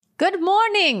Good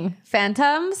morning,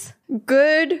 phantoms.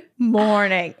 Good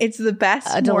morning. It's the best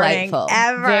morning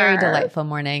ever. Very delightful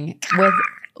morning with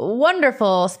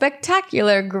wonderful,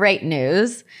 spectacular, great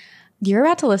news. You're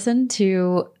about to listen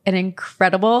to an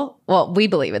incredible, well, we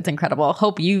believe it's incredible.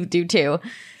 Hope you do too.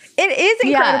 It is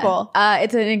incredible. Yeah.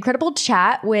 It's an incredible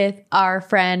chat with our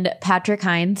friend Patrick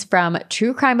Hinds from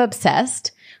True Crime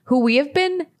Obsessed, who we have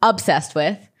been obsessed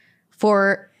with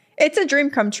for... It's a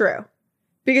dream come true.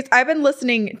 Because I've been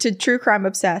listening to True Crime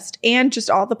Obsessed and just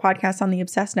all the podcasts on the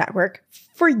Obsessed Network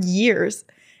for years.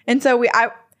 And so I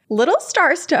little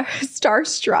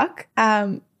starstruck,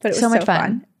 but it was so much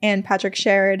fun. And Patrick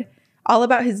shared all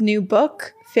about his new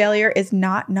book, Failure is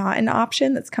Not an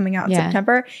Option, that's coming out in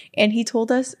September. And he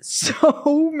told us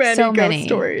so many ghost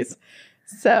stories.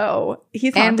 So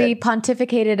he's haunted. And we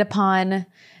pontificated upon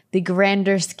the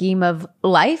grander scheme of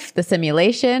life, the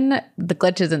simulation, the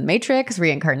glitches in the Matrix,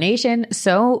 reincarnation,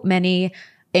 so many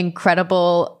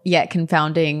incredible yet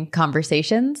confounding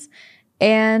conversations.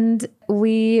 And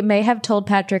we may have told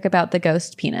Patrick about the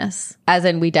ghost penis, as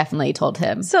in we definitely told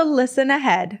him. So listen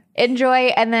ahead. Enjoy,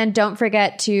 and then don't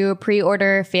forget to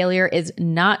pre-order Failure is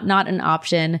Not an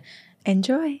Option.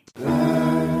 Enjoy.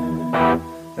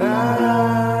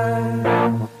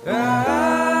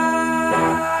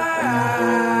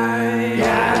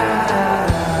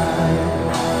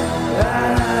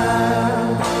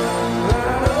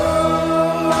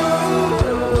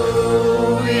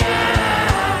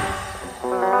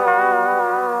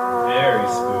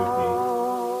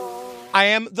 I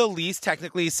am the least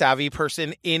technically savvy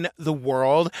person in the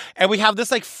world. And we have this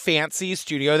like fancy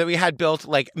studio that we had built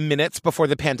like minutes before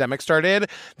the pandemic started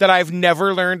that I've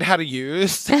never learned how to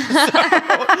use. So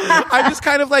I'm just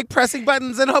kind of like pressing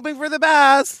buttons and hoping for the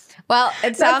best. Well,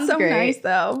 it sounds so great. Nice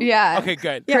though. Yeah. Okay,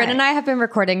 good. Corinne and I have been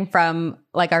recording from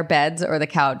like our beds or the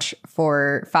couch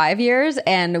for 5 years,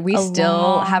 and we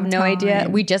still have no idea.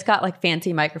 We just got like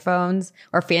fancy microphones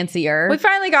or fancier. We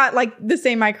finally got like the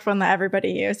same microphone that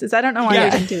everybody uses. I don't know why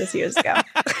we didn't do this years ago.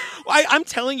 I'm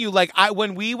telling you, like,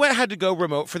 when we had to go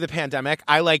remote for the pandemic,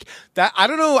 I like that. I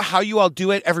don't know how you all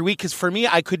do it every week, because for me,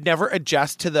 I could never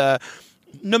adjust to the.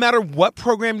 No matter what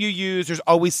program you use, there's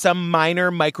always some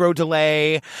minor micro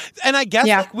delay. And I guess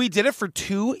like we did it for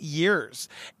 2 years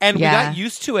and we got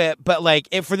used to it. But like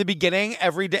for the beginning,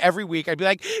 every week, I'd be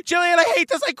like, Jillian, I hate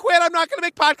this. I quit. I'm not going to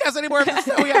make podcasts anymore. This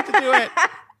is how we have to do it.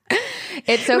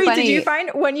 It's so funny. Did you find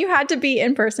when you had to be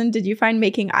in person, did you find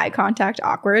making eye contact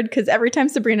awkward? Because every time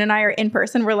Sabrina and I are in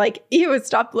person, we're like, ew,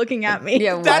 stop looking at me.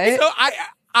 Yeah, what? That's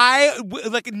so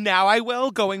like now I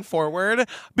will going forward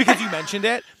because you mentioned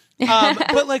it.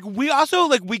 But like we also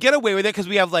like we get away with it because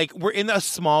we have like we're in a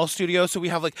small studio, so we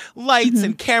have like lights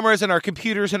and cameras and our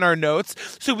computers and our notes,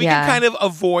 so we can kind of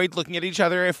avoid looking at each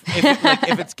other if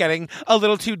it's getting a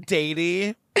little too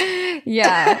datey.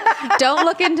 Yeah, don't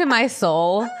look into my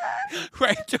soul.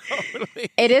 Right,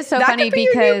 totally. It is so that funny could be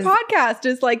because your new podcast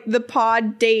is like the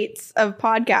pod dates of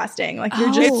podcasting. Like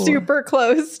you're just super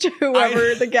close to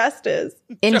whoever the guest is.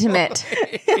 Intimate.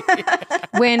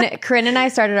 When Corinne and I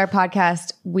started our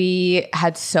podcast, we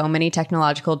had so many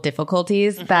technological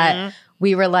difficulties that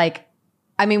we were like,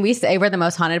 I mean, we say we're the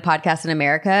most haunted podcast in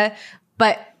America,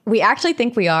 but we actually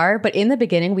think we are. But in the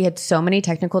beginning, we had so many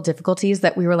technical difficulties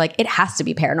that we were like, it has to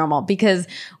be paranormal, because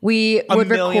we would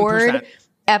record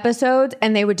episodes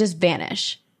and they would just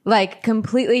vanish, like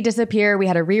completely disappear. We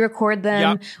had to re-record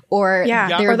them or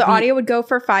the audio would go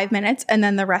for 5 minutes and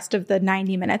then the rest of the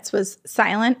 90 minutes was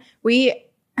silent. We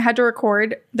had to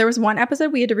record. There was one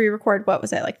episode we had to re-record. What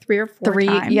was it? Like 3 or 4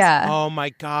 times. Yeah. Oh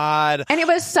my God. And it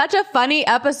was such a funny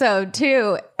epised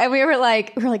too. And we were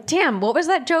like, damn, what was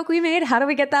that joke we made? How do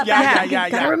we get that back?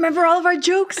 Gotta remember all of our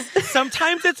jokes.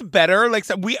 Sometimes it's better. Like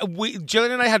we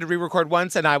Jillian and I had to re-record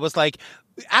once, and I was like,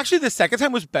 actually, the second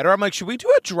time was better. I'm like, should we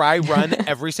do a dry run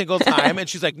every single time? And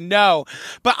she's like, no.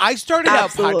 But I started out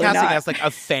podcasting as like a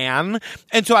fan.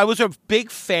 And so I was a big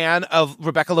fan of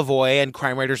Rebecca Lavoie and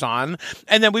Crime Writers On.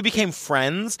 And then we became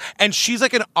friends. And she's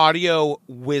like an audio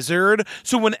wizard.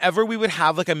 So whenever we would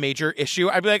have like a major issue,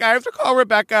 I'd be like, I have to call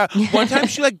Rebecca. One time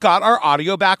she like got our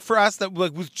audio back for us that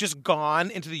like was just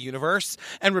gone into the universe.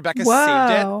 And Rebecca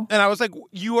saved it. And I was like,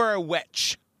 you are a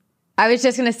witch. I was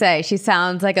just going to say, she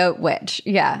sounds like a witch.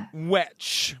 Yeah.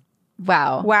 Witch.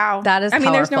 Wow. That is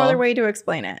powerful. There's no other way to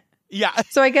explain it. Yeah.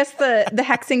 So I guess the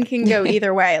hexing can go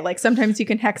either way. Like sometimes you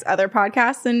can hex other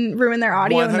podcasts and ruin their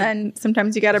audio. And then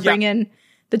sometimes you got to bring in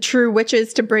the true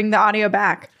witches to bring the audio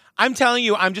back. I'm telling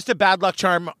you, I'm just a bad luck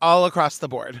charm all across the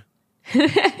board.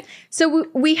 So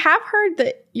we have heard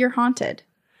that you're haunted.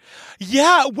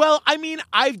 Yeah. Well, I mean,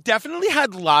 I've definitely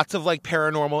had lots of like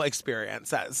paranormal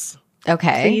experiences.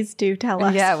 Okay. Please do tell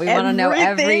us. Yeah, we want to know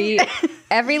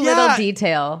every little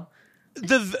detail.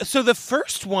 So the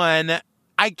first one,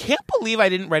 I can't believe I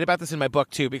didn't write about this in my book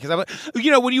too, because I'm,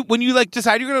 when you like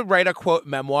decide you're going to write a quote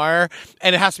memoir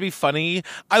and it has to be funny,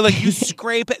 you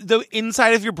scrape the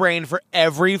inside of your brain for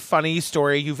every funny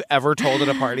story you've ever told at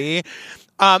a party.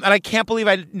 And I can't believe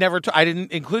I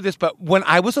didn't include this, but when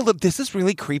I was this is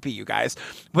really creepy, you guys.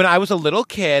 When I was a little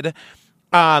kid,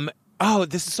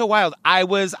 this is so wild. I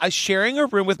was sharing a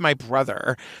room with my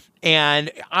brother,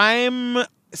 and I'm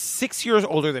 6 years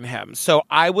older than him. So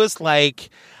I was like,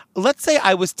 let's say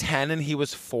I was 10 and he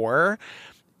was 4,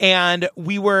 and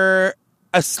we were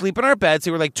asleep in our beds.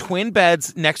 They were like twin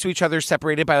beds next to each other,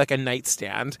 separated by like a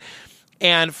nightstand.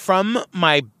 And from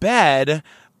my bed,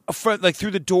 through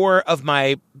the door of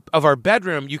our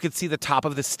bedroom, you could see the top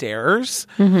of the stairs,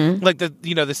 like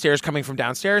the stairs coming from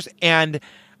downstairs. And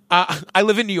I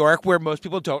live in New York, where most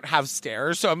people don't have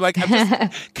stairs, so I'm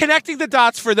just connecting the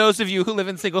dots for those of you who live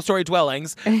in single-story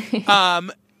dwellings.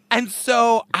 And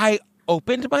so I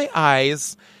opened my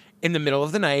eyes in the middle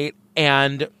of the night,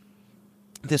 and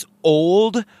this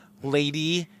old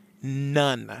lady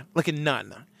nun, like a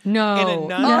nun. No. In a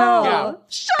nun. No. Yeah.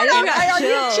 Shut up. I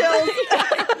chills.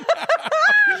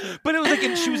 But it was like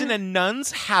she was in a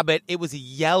nun's habit. It was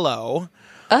yellow.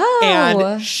 Oh.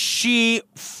 And she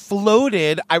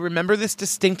floated. I remember this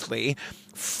distinctly.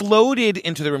 Floated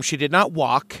into the room. She did not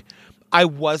walk. I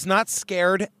was not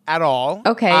scared at all.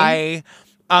 Okay.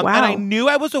 And I knew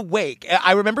I was awake.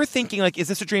 I remember thinking, like, is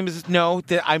this a dream? No,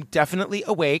 I'm definitely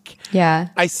awake. Yeah.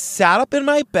 I sat up in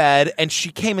my bed, and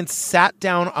she came and sat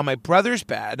down on my brother's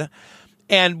bed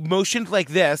and motioned like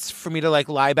this for me to like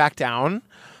lie back down.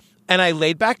 And I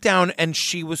laid back down, and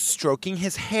she was stroking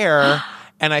his hair,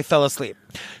 and I fell asleep.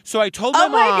 So I told my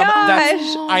mom.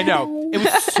 I know. It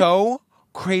was so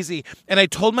crazy. And I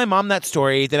told my mom that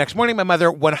story. The next morning, my mother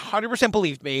 100%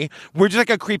 believed me. We're just like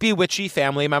a creepy, witchy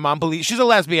family. My mom believes she's a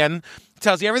lesbian.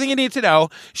 Tells you everything you need to know.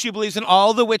 She believes in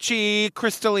all the witchy,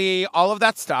 crystally, all of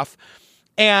that stuff.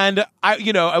 And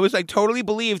I was like totally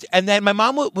believed. And then my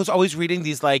mom was always reading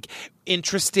these like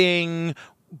interesting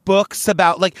books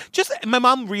about like my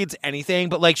mom reads anything,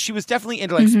 but like she was definitely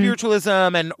into like spiritualism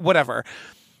and whatever.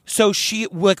 So she,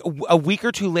 like, a week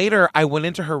or two later, I went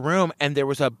into her room, and there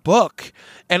was a book,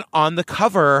 and on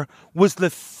the was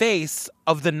the face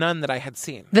of the nun that I had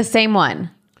seen. The same one.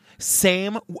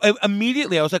 Same.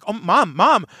 Immediately, I was like, "Oh,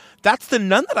 mom, that's the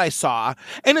nun that I saw."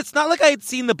 And it's not like I had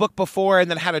seen the book before and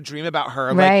then had a dream about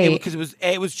her, right? Because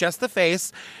it was just the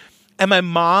face. And my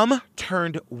mom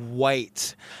turned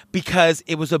white because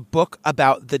it was a book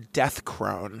about the death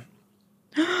crone.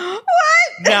 What?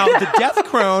 Now, the death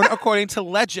crone, according to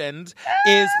legend,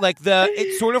 is like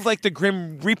it's sort of like the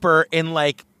Grim Reaper in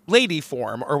like lady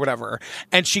form or whatever.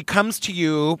 And she comes to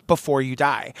you before you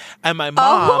die. And my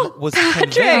mom was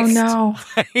convinced. Oh,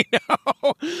 no. I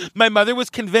know. My mother was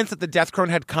convinced that the death crone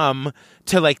had come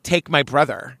to like take my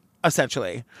brother,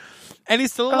 essentially. And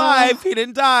he's still alive. He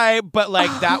didn't die. But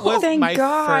like that was my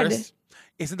first.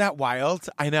 Isn't that wild?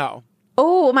 I know.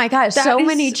 Oh my gosh. So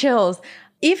many chills.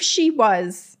 If she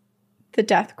was the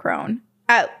death crone,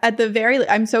 at the very,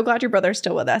 I'm so glad your brother's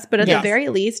still with us, but at the very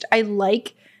least, I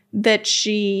like that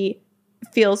she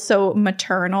feels so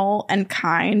maternal and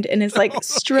kind and is like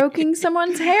stroking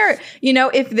someone's hair. You know,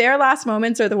 if their last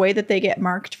moments or the way that they get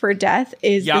marked for death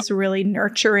is this really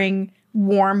nurturing,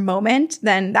 warm moment,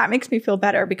 then that makes me feel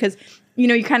better because, you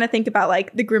know, you kind of think about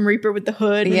like the Grim Reaper with the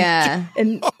hood.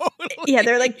 And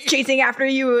they're like chasing after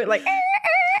you like.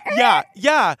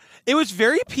 Yeah. It was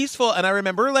very peaceful. And I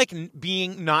remember like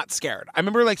being not scared. I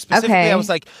remember like specifically, I was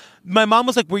like, my mom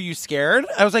was like, were you scared?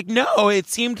 I was like, no, it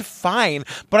seemed fine.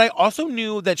 But I also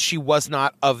knew that she was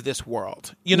not of this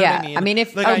world. You know what I mean? I mean,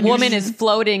 if like, a woman is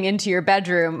floating into your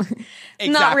bedroom,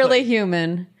 not really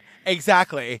human.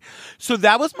 Exactly. So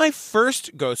that was my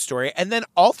first ghost story. And then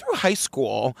all through high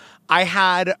school,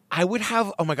 I would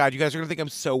have, oh my God, you guys are going to think I'm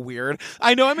so weird.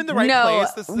 I know I'm in the right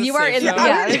place. This is you are in the,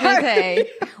 I was going to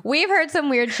say, we've heard some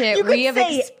weird shit. We have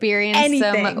experienced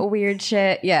some weird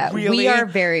shit. Yeah. Really? We are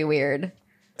very weird.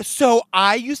 So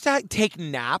I used to take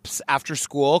naps after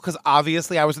school because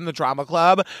obviously I was in the drama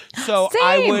club. So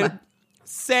I would...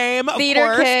 Same, of theater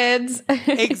course. Kids.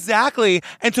 Exactly.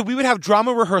 And so we would have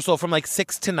drama rehearsal from like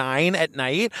 6 to 9 at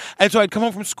night. And so I'd come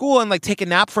home from school and like take a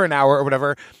nap for an hour or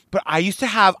whatever. But I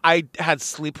had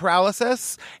sleep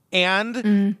paralysis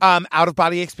and out of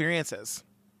body experiences.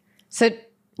 So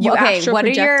what are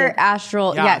your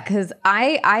astral? Yeah, because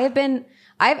I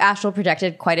I've astral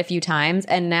projected quite a few times,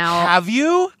 and now Have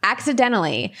you?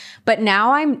 accidentally, but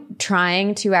now I'm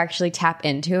trying to actually tap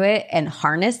into it and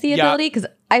harness the ability because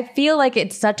I feel like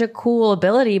it's such a cool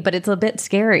ability, but it's a bit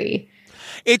scary.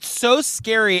 It's so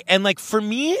scary. And like for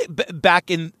me, back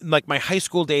in like my high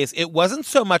school days, it wasn't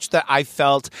so much that I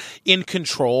felt in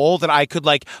control that I could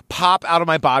like pop out of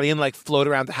my body and like float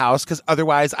around the house, because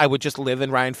otherwise I would just live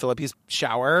in Ryan Phillippe's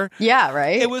shower. Yeah,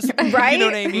 right? It was, Right? You know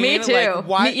what I mean? Me too. Like,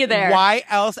 why, Meet you there. Why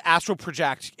else astral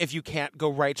project if you can't go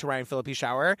right to Ryan Phillippe's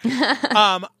shower?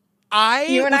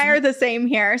 You and I are the same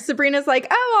here. Sabrina's like,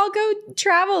 oh, I'll go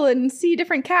travel and see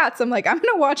different cats. I'm like, I'm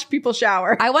going to watch people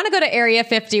shower. I want to go to Area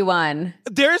 51.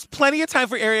 There's plenty of time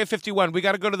for Area 51. We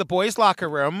got to go to the boys' locker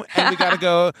room, and we got to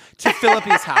go to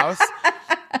Phillippe's house.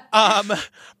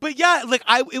 But yeah, like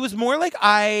it was more like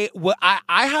I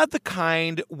had the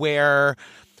kind where,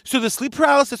 so the sleep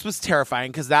paralysis was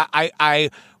terrifying because that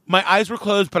my eyes were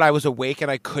closed, but I was awake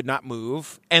and I could not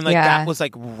move. And like that was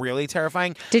like really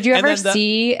terrifying. Did you ever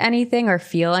see anything or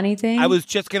feel anything? I was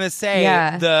just going to say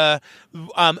there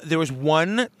was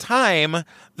one time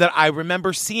that I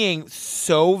remember seeing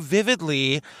so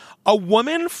vividly a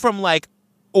woman from like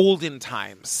olden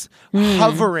times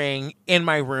hovering in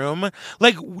my room,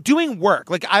 like doing work.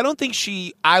 Like I don't think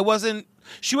she wasn't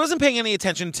paying any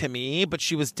attention to me, but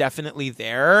she was definitely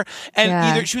there. And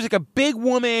either she was like a big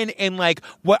woman in like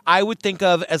what I would think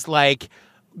of as like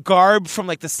garb from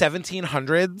like the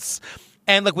 1700s.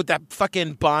 And like with that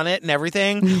fucking bonnet and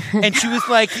everything. And she was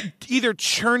like either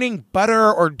churning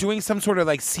butter or doing some sort of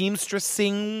like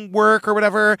seamstressing work or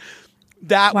whatever.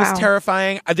 That was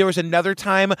terrifying. There was another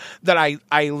time that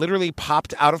I literally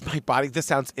popped out of my body. This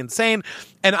sounds insane.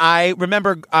 And I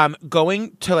remember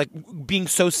going to like being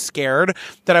so scared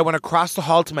that I went across the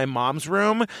hall to my mom's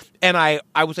room, and I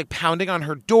was like pounding on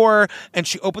her door, and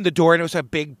she opened the door and it was a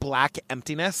big black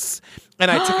emptiness. And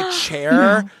I took a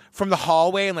chair from the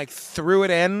hallway and like threw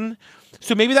it in.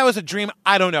 So maybe that was a dream.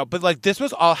 I don't know. But like this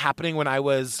was all happening when I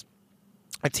was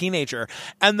a teenager,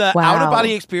 and the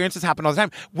out-of-body experiences happen all the time.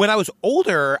 When I was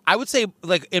older, I would say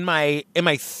like in my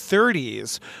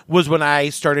 30s was when I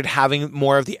started having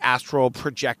more of the astral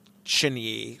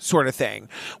projection-y sort of thing,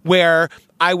 where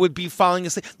I would be falling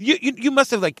asleep. You must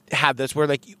have like had this where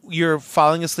like you're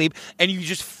falling asleep and you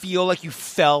just feel like you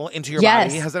fell into your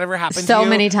body. Has that ever happened to you? So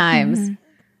many times. Mm-hmm.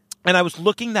 And I was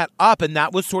looking that up, and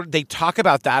that was sort of, they talk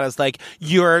about that as like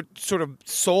your sort of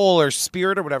soul or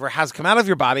spirit or whatever has come out of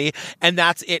your body, and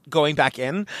that's it going back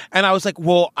in. And I was like,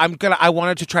 well, I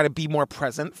wanted to try to be more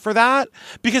present for that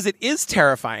because it is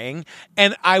terrifying.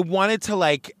 And I wanted to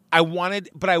like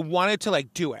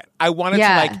do it. I wanted to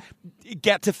like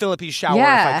get to Phillippe's shower if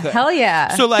I could. Hell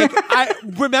yeah. So like I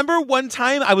remember one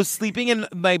time I was sleeping in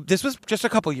this was just a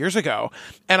couple years ago,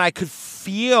 and I could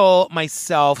feel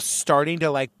myself starting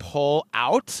to like pull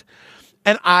out.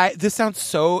 And this sounds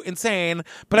so insane,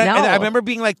 but I remember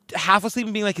being like half asleep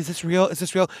and being like, is this real? Is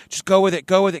this real? Just go with it.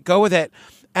 Go with it. Go with it.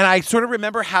 And I sort of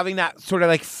remember having that sort of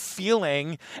like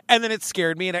feeling, and then it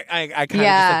scared me, and I kind of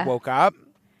just like woke up.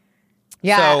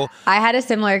 Yeah, so, I had a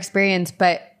similar experience,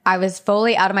 but I was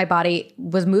fully out of my body,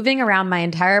 was moving around my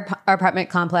entire apartment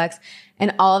complex,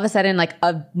 and all of a sudden, like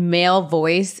a male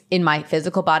voice in my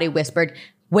physical body whispered,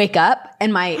 "Wake up!"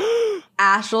 And my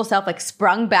astral self like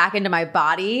sprung back into my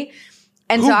body,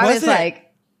 and so I was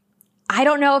like, I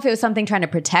don't know if it was something trying to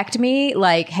protect me,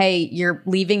 like, hey, you're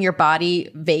leaving your body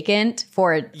vacant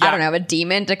for, I don't know, a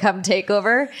demon to come take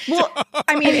over. Well,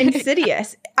 I mean,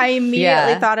 Insidious. I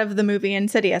immediately thought of the movie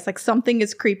Insidious. Like something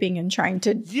is creeping and trying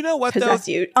to possess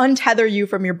you, untether you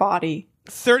from your body.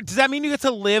 Does that mean you get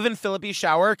to live in Phillippe's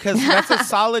shower? Because that's a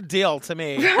solid deal to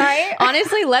me. Right?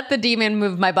 Honestly, let the demon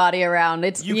move my body around.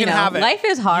 It's, you know, have it. Life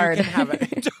is hard. You can have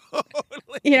it.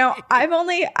 Totally. You know, I've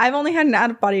only had an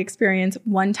out-of-body experience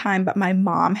one time, but my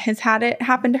mom has had it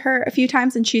happen to her a few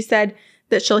times, and she said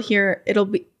that she'll hear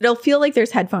it'll feel like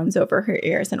there's headphones over her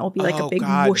ears, and it'll be like a big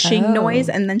whooshing noise,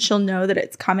 and then she'll know that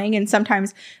it's coming. And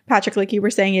sometimes, Patrick, like you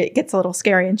were saying, it gets a little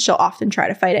scary, and she'll often try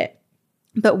to fight it.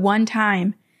 But one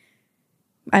time,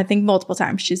 I think multiple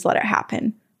times, she's let it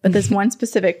happen. But this one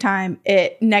specific time,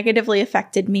 it negatively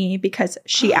affected me because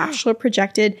she astral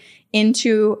projected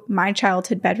into my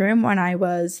childhood bedroom when I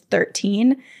was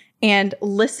 13 and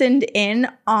listened in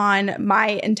on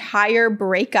my entire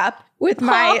breakup with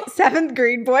my 7th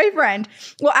grade boyfriend.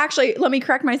 Well, actually, let me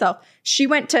correct myself. She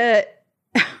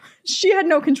had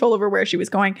no control over where she was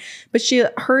going, but she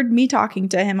heard me talking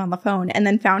to him on the phone and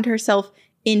then found herself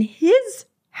in his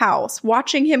house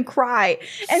watching him cry.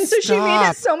 And so she made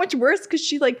it so much worse because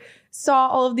she like saw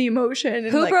all of the emotion. And,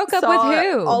 Who broke up saw with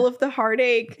who? All of the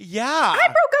heartache. Yeah. I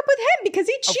broke up with him because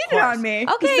he cheated on me.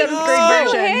 Okay, The seventh grade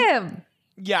version. him.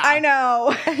 Yeah. I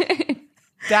know.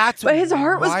 But his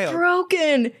heart was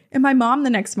broken. And my mom the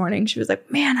next morning, she was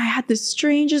like, man, I had the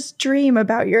strangest dream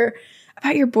about your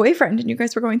boyfriend, and you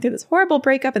guys were going through this horrible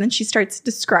breakup. And then she starts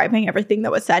describing everything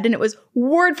that was said, and it was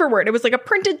word for word. It was like a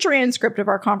printed transcript of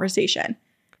our conversation.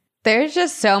 There's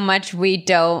just so much we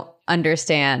don't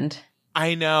understand.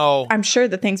 I know. I'm sure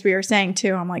the things we were saying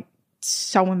too, I'm like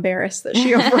so embarrassed that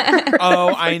she overheard.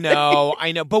 Oh, I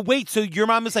know. But wait, so your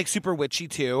mom is like super witchy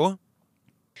too?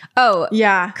 Oh,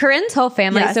 Yeah. Corinne's whole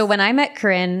family. Yes. So when I met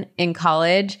Corinne in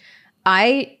college,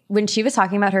 when she was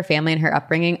talking about her family and her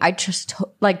upbringing, I just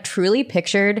like truly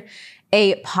pictured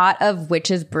a pot of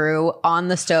witch's brew on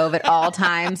the stove at all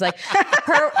times. Like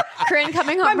Corinne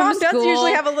coming home My from mom school. does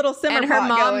usually have a little simmer and her pot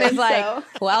mom going, is like, so.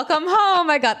 welcome home.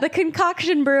 I got the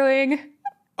concoction brewing.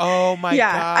 Oh my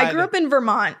Yeah, God. I grew up in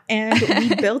Vermont and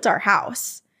we built our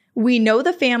house. We know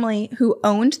the family who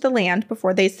owned the land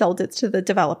before they sold it to the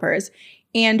developers.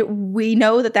 And we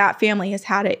know that family has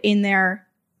had it in their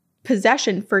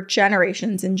possession for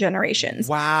generations and generations.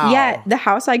 Wow. Yet the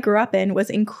house I grew up in was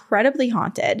incredibly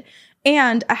haunted.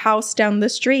 And a house down the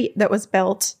street that was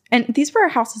built, and these were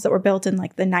houses that were built in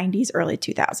like the 90s, early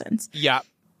 2000s. Yeah.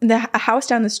 A house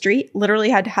down the street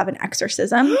literally had to have an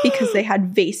exorcism because they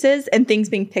had vases and things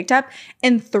being picked up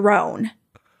and thrown.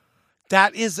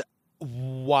 That is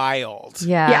wild.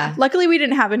 Yeah. Luckily, we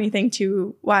didn't have anything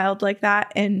too wild like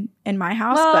that in my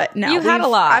house. Well, but no, you had a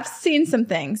lot. I've seen some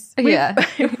things. Yeah.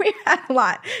 We had a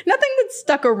lot. Nothing that's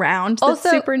stuck around that's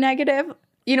Also- super negative.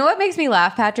 You know what makes me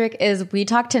laugh, Patrick, is we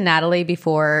talked to Natalie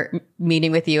before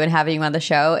meeting with you and having you on the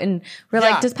show. And we're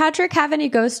Yeah. like, does Patrick have any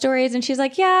ghost stories? And she's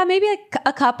like, yeah, maybe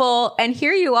a couple. And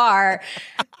here you are,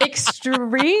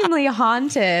 extremely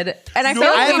haunted. And I No, feel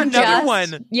I like have we've another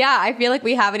one. Yeah, I feel like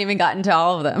we haven't even gotten to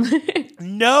all of them.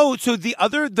 No, so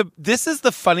this is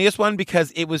the funniest one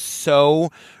because it was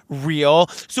so real.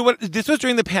 So this was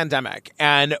during the pandemic,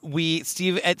 and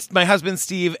my husband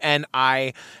Steve and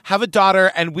I have a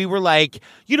daughter, and we were like,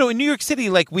 in New York City,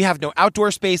 like we have no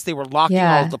outdoor space. They were locking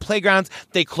all of the playgrounds.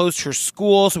 They closed her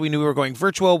school, so we knew we were going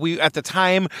virtual. At the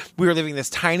time we were living in this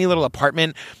tiny little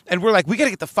apartment, and we're like, we got to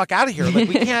get the fuck out of here. Like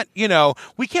we can't,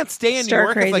 we can't stay in New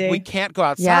York if like we can't go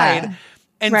outside. Yeah.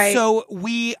 And Right. so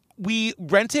we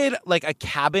rented like a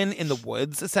cabin in the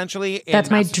woods, essentially. In That's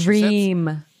my Massachusetts.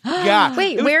 dream. Yeah.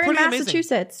 Wait, It was where in pretty amazing.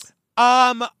 Massachusetts?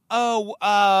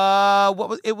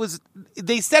 It was,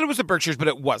 they said it was the Berkshires, but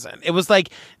it wasn't. It was like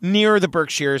near the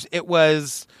Berkshires. It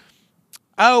was,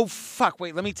 oh fuck,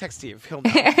 wait, let me text Steve. He'll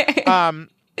know.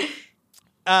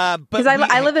 But Because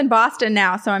I live in Boston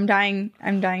now, so I'm dying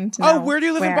to know. Oh, where do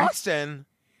you live in Boston?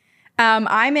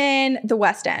 I'm in the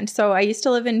West End. So I used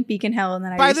to live in Beacon Hill, and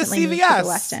then I By the recently moved to CVS. the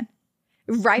West End.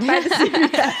 Right by the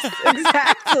CVS.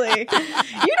 Exactly.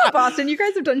 You know Boston. You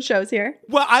guys have done shows here.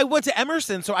 Well, I went to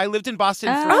Emerson, so I lived in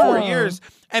Boston for 4 years.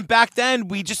 And back then,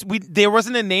 there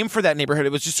wasn't a name for that neighborhood.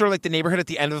 It was just sort of like the neighborhood at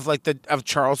the end of like of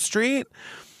Charles Street.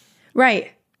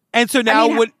 Right. And so now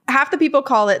half the people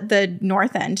call it the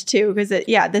North End too, because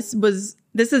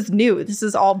this is new. This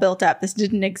is all built up. This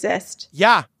didn't exist.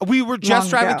 Yeah. We were just Long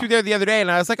driving ago. through there the other day,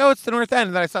 and I was like, oh, it's the North End.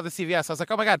 And then I saw the CVS. I was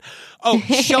like, oh my God. Oh,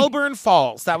 Shelburne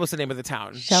Falls. That was the name of the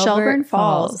town. Shelburne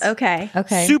Falls. Okay.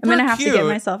 Super I'm going to have cute. to get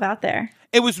myself out there.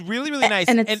 It was really, really nice.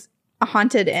 And it's a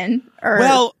haunted inn or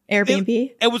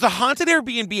Airbnb. It was a haunted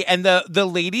Airbnb, and the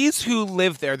ladies who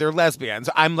live there, they're lesbians.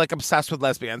 I'm like obsessed with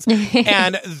lesbians.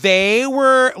 And they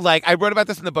were like, I wrote about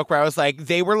this in the book where I was like,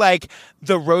 they were like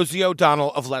the Rosie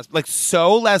O'Donnell of like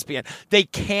so lesbian. They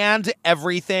canned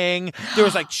everything. There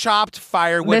was like chopped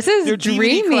firewood. This is Their DVD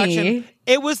dreamy. collection.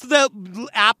 It was the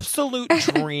absolute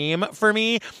dream for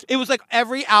me. It was like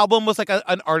every album was like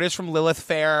an artist from Lilith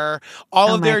Fair.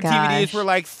 All of my their gosh. DVDs were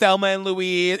like Thelma and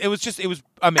Louise. It was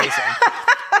amazing.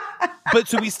 But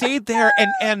so we stayed there,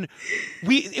 and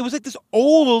it was like this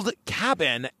old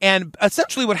cabin, and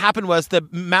essentially what happened was the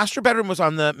master bedroom was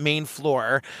on the main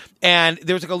floor, and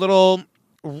there was like a little,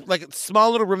 like a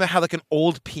small little room that had like an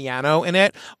old piano in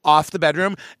it off the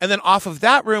bedroom, and then off of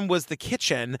that room was the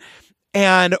kitchen.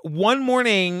 And one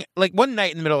morning, like one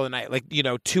night in the middle of the night, like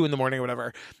 2 a.m. or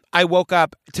whatever, I woke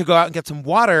up to go out and get some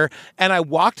water, and I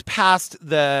walked past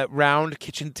the round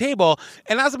kitchen table,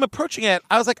 and as I'm approaching it,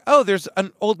 I was like, oh, there's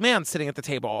an old man sitting at the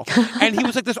table. And he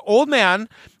was like this old man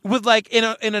with like in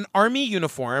an army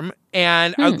uniform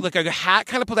and like a hat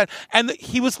kind of pulled out, and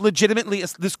he was legitimately,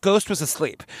 this ghost was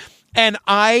asleep. And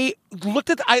I looked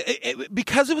at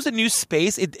because it was a new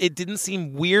space. It didn't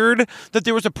seem weird that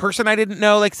there was a person I didn't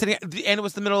know like sitting, and it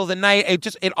was the middle of the night.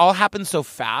 It all happened so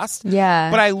fast.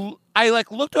 Yeah. But I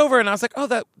like looked over and I was like, oh,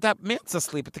 that man's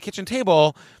asleep at the kitchen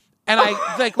table. And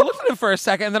I like looked at him for a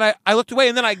second, and then I looked away,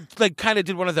 and then I like kind of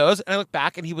did one of those, and I looked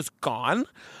back, and he was gone.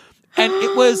 And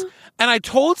it was, and I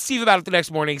told Steve about it the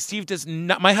next morning. Steve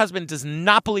my husband does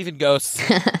not believe in ghosts.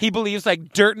 He believes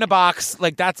like dirt in a box,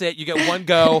 like that's it. You get one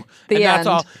go, and that's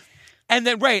all. And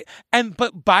then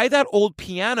but by that old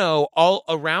piano, all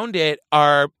around it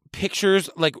are pictures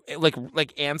like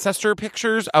ancestor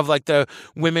pictures of like the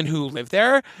women who live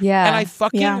there. Yeah. And I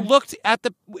fucking looked at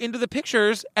into the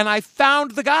pictures and I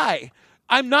found the guy.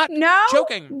 I'm not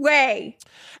joking. Way.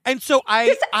 And so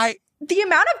the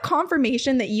amount of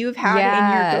confirmation that you've had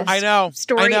in your ghost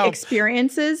story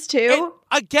experiences too.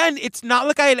 Again, it's not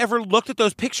like I had ever looked at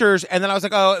those pictures and then I was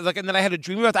like, oh, like, and then I had a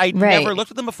dream about that. I never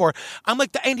looked at them before. I'm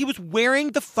like, and he was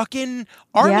wearing the fucking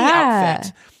army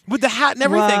outfit with the hat and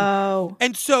everything. Whoa.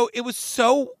 And so it was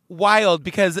so wild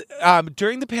because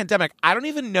during the pandemic, I don't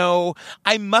even know,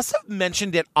 I must have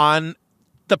mentioned it on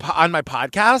my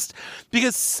podcast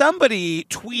because somebody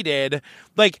tweeted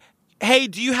like, hey,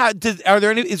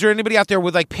 is there anybody out there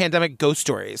with like pandemic ghost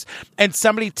stories? And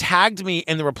somebody tagged me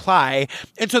in the reply.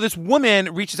 And so this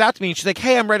woman reaches out to me and she's like,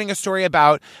 hey, I'm writing a story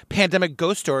about pandemic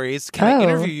ghost stories. Can I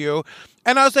interview you?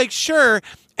 And I was like, sure.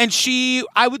 And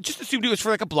I would just assumed it was for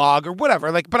like a blog or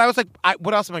whatever. Like, but I was like,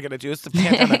 what else am I going to do? It's the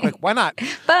pandemic. Like, why not?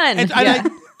 Fun. And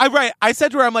I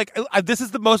said to her, I'm like, this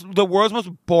is the world's most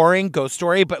boring ghost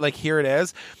story, but like, here it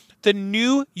is. The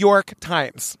New York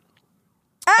Times.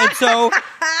 And so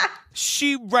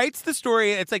she writes the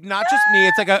story. It's like not just me.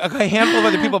 It's like a handful of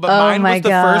other people, but mine was the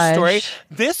first story.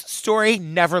 This story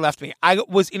never left me. I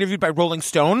was interviewed by Rolling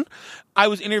Stone. I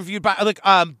was interviewed by like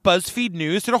BuzzFeed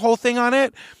News did a whole thing on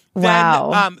it.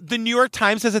 Wow. Then the New York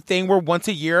Times has a thing where once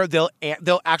a year they'll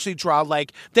actually draw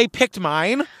like they picked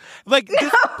mine. Like this,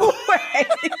 way.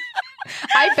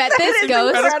 I bet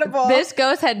this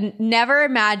ghost had never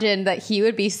imagined that he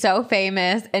would be so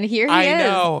famous, and here he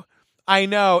is. I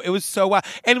know. It was so wild.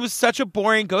 And it was such a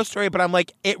boring ghost story, but I'm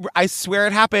like, I swear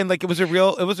it happened. Like it was a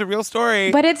real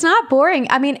story. But it's not boring.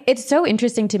 I mean, it's so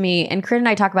interesting to me, and Corinne and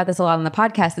I talk about this a lot on the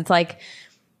podcast. It's like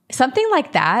something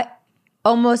like that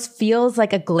almost feels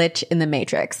like a glitch in the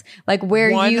Matrix, like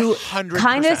where 100%. You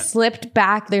kind of slipped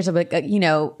back. There's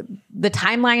the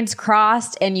timelines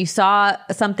crossed and you saw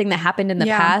something that happened in the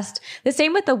past. The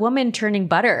same with the woman turning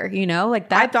butter, like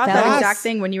that. I thought that exact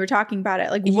thing when you were talking about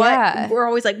it. Like what we're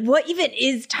always like, what even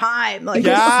is time? Like it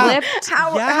slipped.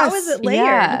 How is it layered?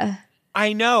 Yeah.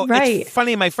 I know. Right. It's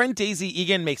funny. My friend Daisy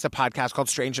Egan makes a podcast called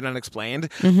Strange and Unexplained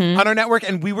on our network.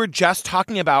 And we were just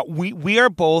talking about, we are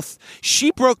both,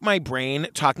 she broke my brain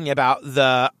talking about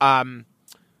the, I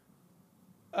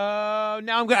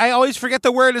always forget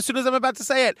the word as soon as I'm about to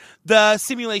say it. The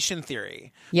simulation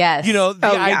theory. Yes. The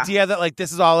idea that like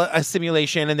this is all a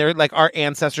simulation and they're like our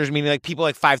ancestors, meaning like people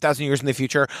like 5,000 years in the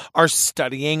future are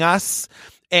studying us.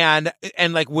 And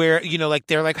like where, like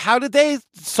they're like, how did they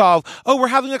solve, we're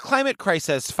having a climate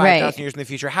crisis 5,000 years in the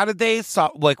future. How did they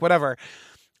solve, like whatever.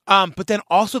 But then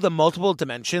also the multiple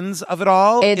dimensions of it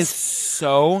all is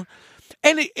so,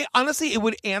 and honestly, it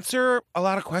would answer a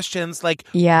lot of questions. Like,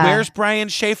 where's Brian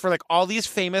Schaefer? Like all these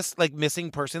famous like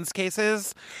missing persons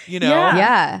cases,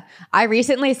 Yeah. I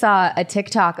recently saw a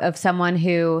TikTok of someone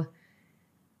who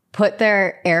put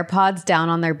their AirPods down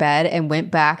on their bed and went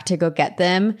back to go get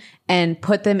them and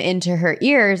put them into her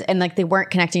ears, and like they weren't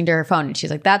connecting to her phone. And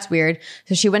she's like, that's weird.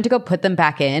 So she went to go put them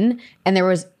back in, and there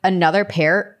was another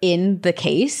pair in the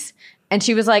case. And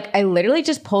she was like, I literally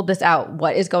just pulled this out.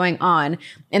 What is going on?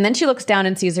 And then she looks down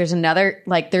and sees there's another,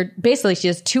 like she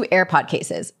has 2 AirPod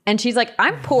cases. And she's like,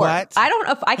 I'm poor. What?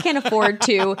 I can't afford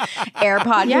 2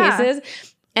 AirPod cases.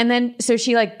 And then so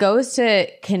she like goes to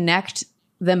connect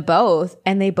them both,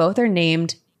 and they both are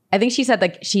named, I think she said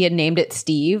like she had named it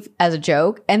Steve as a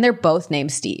joke, and they're both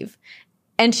named Steve.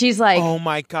 And she's like, oh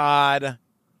my God.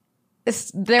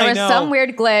 There was some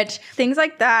weird glitch. Things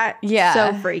like that. Yeah.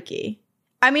 So freaky.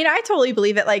 I mean, I totally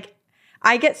believe it. Like,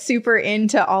 I get super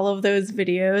into all of those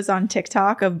videos on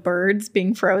TikTok of birds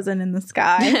being frozen in the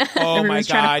sky. Everyone's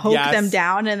trying to poke them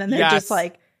down, and then they're just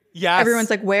like, everyone's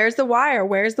like, where's the wire?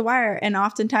 Where's the wire? And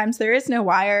oftentimes there is no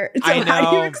wire. So how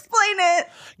do you explain it?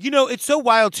 It's so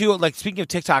wild too. Like speaking of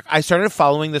TikTok, I started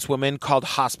following this woman called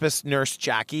Hospice Nurse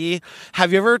Jackie.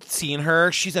 Have you ever seen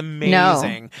her? She's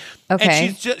amazing. No. Okay.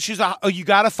 And she's you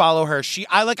got to follow her. She's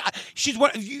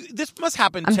one. This must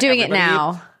happen. I'm to doing everybody. it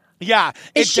now. Yeah.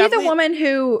 Is she the woman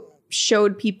who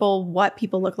showed people what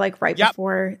people look like right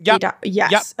before they die.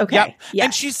 Yes. Yep. Okay. Yep. Yes.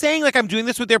 And she's saying, like, I'm doing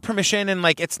this with their permission and,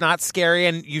 like, it's not scary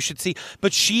and you should see.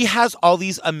 But she has all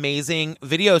these amazing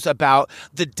videos about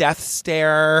the death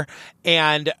stare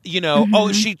and, you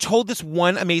know, she told this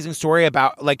one amazing story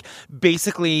about, like,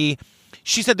 basically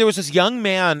she said there was this young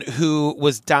man who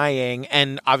was dying,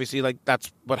 and obviously, like,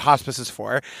 that's what hospice is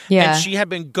for. Yeah. And she had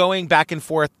been going back and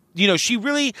forth. You know, she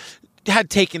really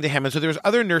had taken to him, and so there was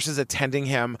other nurses attending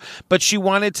him, but she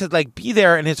wanted to, like, be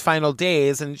there in his final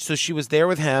days, and so she was there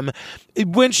with him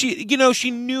when she, you know,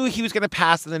 she knew he was going to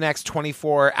pass in the next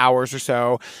 24 hours or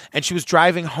so, and she was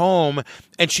driving home,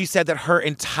 and she said that her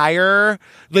entire,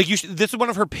 like, this is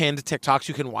one of her pinned TikToks,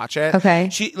 you can watch it. Okay.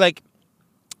 She, like,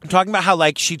 I'm talking about how,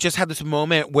 like, she just had this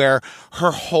moment where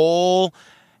her whole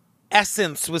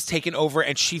essence was taken over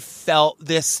and she felt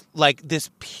this, like, this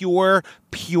pure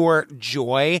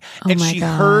joy. And she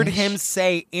heard him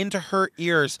say into her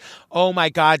ears, oh my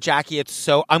God, Jackie, it's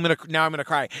so, I'm going to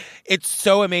cry. It's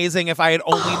so amazing. If I had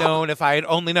only known, I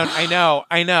know.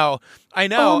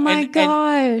 Oh my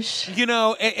gosh. And, you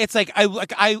know, it's like,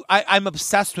 I'm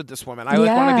obsessed with this woman. I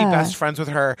like want to be best friends with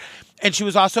her. And she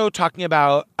was also talking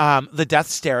about the death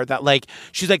stare, that, like,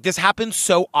 she's like, this happens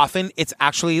so often. It's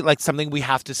actually, like, something we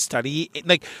have to study.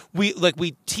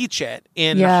 We teach it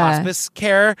in hospice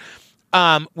care.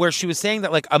 Where she was saying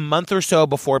that, like, a month or so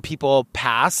before people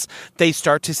pass, they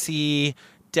start to see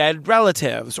dead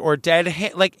relatives or dead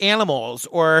like animals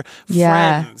or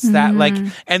friends that like,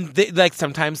 and they, like,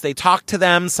 sometimes they talk to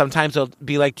them. Sometimes they'll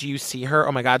be like, do you see her?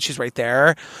 Oh my God, she's right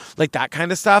there. Like, that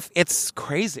kind of stuff. It's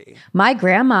crazy. My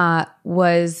grandma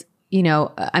was, you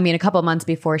know, I mean, a couple months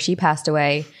before she passed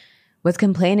away, was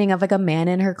complaining of, like, a man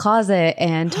in her closet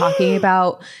and talking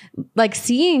about, like,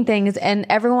 seeing things. And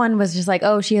everyone was just like,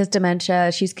 oh, she has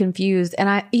dementia. She's confused. And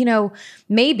I, you know,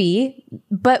 maybe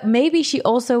she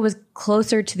also was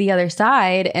closer to the other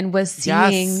side and was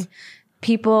seeing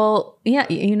people. Yeah.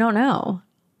 You don't know.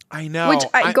 I know. Which,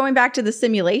 going back to the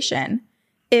simulation,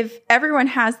 if everyone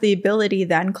has the ability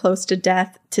then close to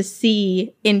death to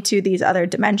see into these other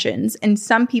dimensions, and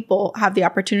some people have the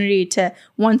opportunity to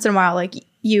once in a while, like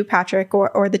you, Patrick,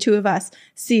 or the two of us,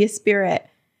 see a spirit,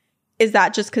 is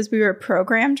that just because we were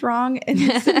programmed wrong in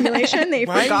the simulation? They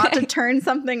forgot to turn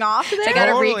something off there? They got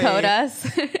to recode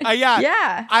us.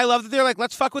 Yeah. I love that they're like,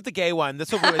 let's fuck with the gay one.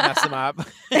 This will really mess them up.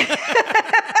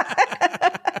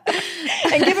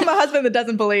 And give him a husband that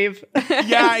doesn't believe.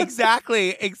 Yeah,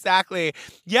 exactly.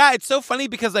 Yeah, it's so funny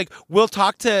because, like, we'll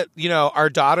talk to, you know, our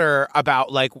daughter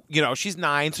about, like, you know, she's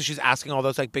 9, so she's asking all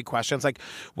those, like, big questions, like,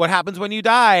 what happens when you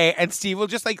die? And Steve will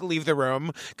just, like, leave the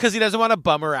room because he doesn't want to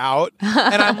bum her out.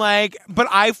 And I'm like, but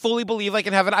I fully believe, like,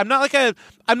 in heaven. I'm not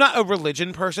a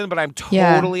religion person, but I'm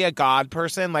totally a God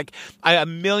person. Like, I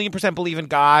 1,000,000% believe in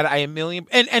God. I 1,000,000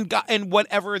 and God, and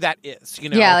whatever that is, you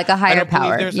know. Yeah, like a higher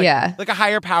power. Like a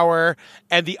higher power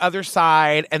and the other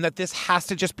side, and that this has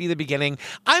to just be the beginning.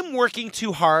 I'm working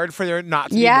too hard for there not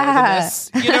to be more than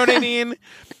this. You know what I mean?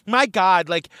 My God,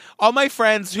 like, all my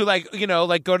friends who, like, you know,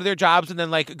 like, go to their jobs and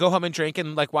then, like, go home and drink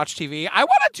and, like, watch TV. I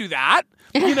want to do that,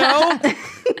 you know?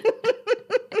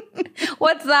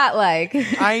 What's that like?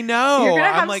 I know. You're going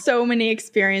to have so many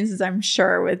experiences, I'm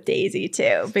sure, with Daisy,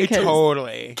 too. Because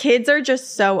totally. Kids are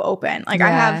just so open. Like,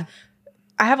 I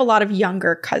have a lot of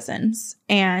younger cousins,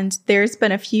 and there's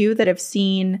been a few that have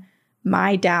seen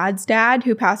my dad's dad,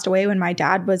 who passed away when my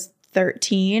dad was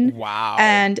 13. Wow.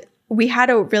 And we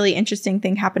had a really interesting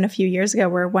thing happen a few years ago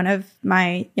where one of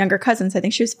my younger cousins, I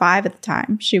think she was 5 at the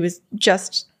time, she was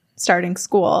just starting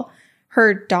school.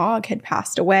 Her dog had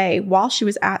passed away while she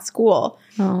was at school.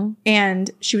 Oh.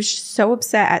 And she was so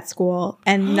upset at school,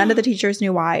 and none of the teachers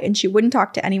knew why, and she wouldn't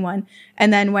talk to anyone.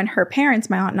 And then when her parents,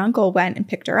 my aunt and uncle, went and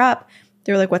picked her up,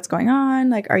 they were like, what's going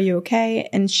on? Like, are you okay?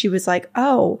 And she was like,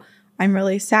 oh, I'm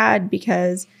really sad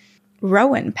because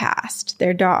Rowan passed,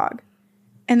 their dog.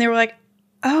 And they were like,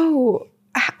 oh,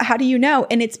 how do you know?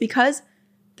 And it's because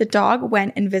the dog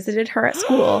went and visited her at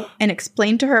school and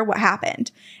explained to her what happened.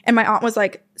 And my aunt was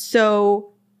like, so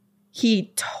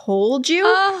he told you?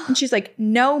 And she's like,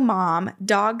 no, Mom,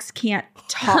 dogs can't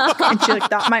talk. And she like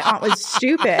thought my aunt was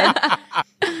stupid.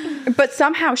 But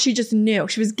somehow she just knew.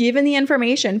 She was given the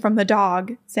information from the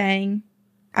dog saying,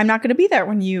 I'm not going to be there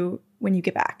when you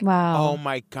get back. Wow. Oh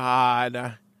my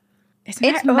God. It's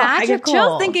magical. I get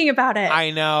chills thinking about it.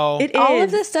 I know. It All is.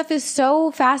 of this stuff is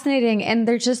so fascinating, and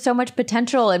there's just so much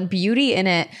potential and beauty in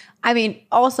it. I mean,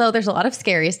 also there's a lot of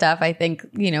scary stuff. I think,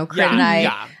 you know, Corinne and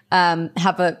I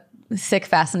have a sick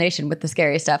fascination with the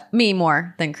scary stuff. Me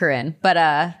more than Corinne, but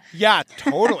yeah,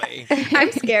 totally.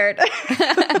 I'm scared.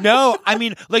 No, I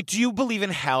mean, like, do you believe in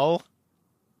hell?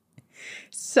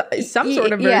 some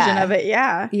sort of version of it.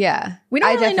 Yeah. Yeah. We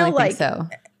don't really know, think so.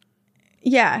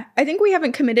 Yeah. I think we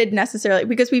haven't committed necessarily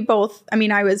because we both, I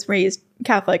mean, I was raised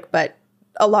Catholic, but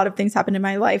a lot of things happened in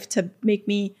my life to make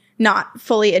me not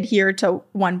fully adhere to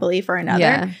one belief or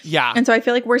another. Yeah. And so I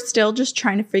feel like we're still just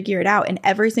trying to figure it out. And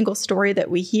every single story that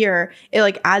we hear, it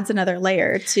like adds another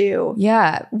layer to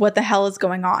what the hell is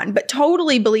going on. But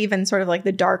totally believe in sort of like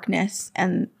the darkness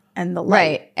and the light.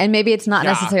 Right. And maybe it's not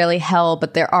necessarily hell,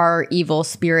 but there are evil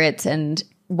spirits, and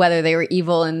whether they were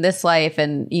evil in this life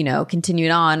and, you know,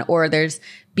 continued on, or there's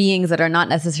beings that are not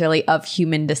necessarily of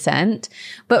human descent.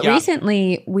 But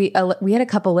recently we had a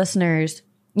couple listeners,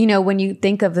 you know, when you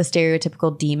think of the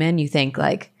stereotypical demon, you think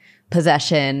like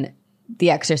possession,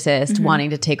 The Exorcist,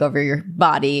 wanting to take over your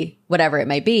body, whatever it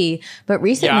may be. But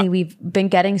recently we've been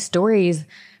getting stories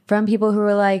from people who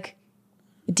are like,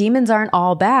 demons aren't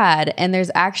all bad, and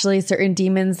there's actually certain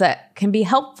demons that can be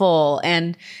helpful,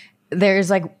 and there's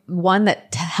like one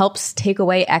that helps take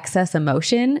away excess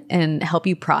emotion and help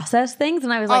you process things.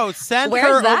 And I was like, send where's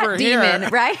her that over demon? here.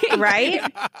 Right? Right?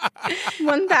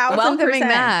 1000%. Welcoming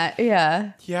that.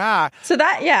 Yeah. Yeah. So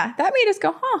that made us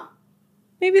go,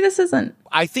 maybe this isn't.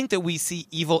 I think that we see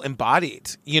evil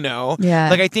embodied, you know? Yeah.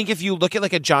 Like, I think if you look at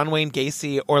like a John Wayne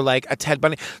Gacy or like a Ted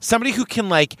Bundy, somebody who can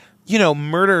like, you know,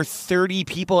 murder 30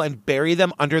 people and bury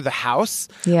them under the house.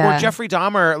 Yeah. Or Jeffrey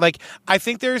Dahmer. Like, I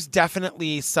think there's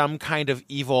definitely some kind of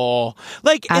evil.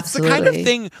 Like, it's the kind of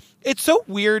thing. It's so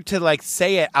weird to like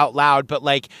say it out loud, but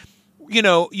like, you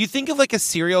know, you think of like a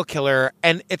serial killer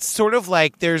and it's sort of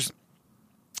like they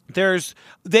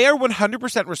are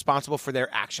 100% responsible for their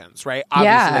actions, right?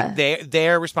 Obviously, like they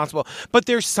are responsible, but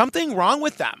there's something wrong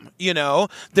with them, you know?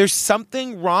 There's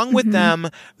something wrong with them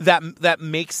that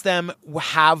makes them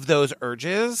have those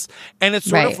urges. And it's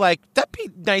sort of like, that'd be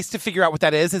nice to figure out what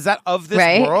that is. Is that of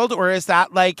this world, or is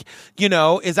that like, you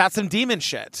know, is that some demon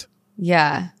shit?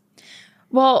 Yeah.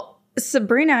 Well,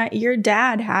 Sabrina, your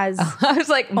dad has. I was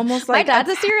like, almost my like dad's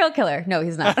a serial killer. No,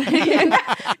 he's not. No,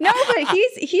 but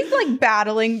he's like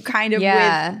battling kind of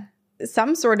with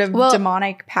some sort of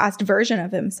demonic past version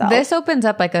of himself. This opens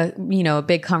up like a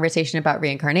big conversation about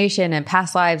reincarnation and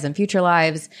past lives and future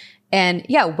lives. And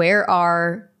where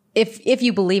are, if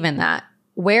you believe in that,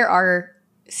 where are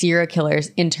serial killers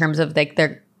in terms of like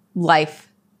their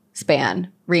life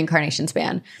span, reincarnation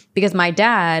span? Because my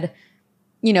dad,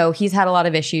 you know, he's had a lot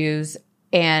of issues,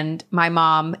 and my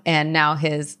mom and now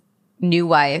his new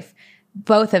wife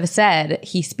both have said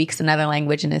he speaks another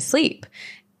language in his sleep.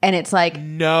 And it's like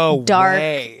dark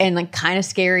and like kind of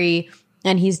scary.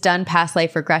 And he's done past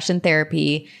life regression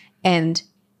therapy. And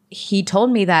he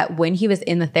told me that when he was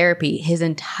in the therapy, his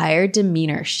entire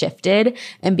demeanor shifted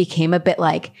and became a bit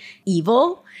like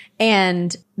evil.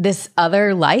 And this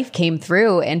other life came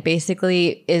through and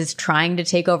basically is trying to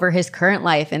take over his current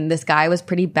life. And this guy was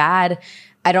pretty bad.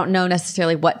 I don't know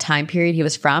necessarily what time period he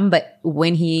was from, but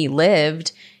when he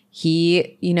lived,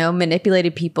 he, you know,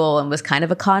 manipulated people and was kind of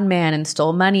a con man and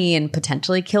stole money and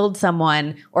potentially killed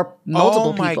someone or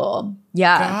multiple people.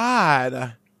 Yeah.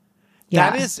 God.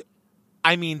 That is,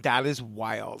 I mean, that is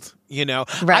wild, you know?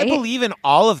 Right? I believe in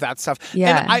all of that stuff.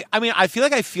 Yeah. And I mean, I feel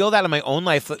like I feel that in my own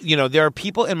life. You know, there are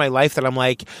people in my life that I'm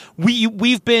like,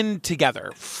 we've been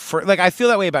together for, like, I feel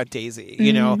that way about Daisy,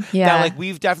 you know? That, like,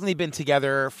 we've definitely been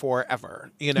together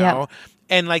forever, you know? Yeah.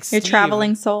 And like You're Steve,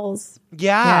 traveling souls.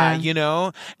 Yeah, you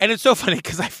know? And it's so funny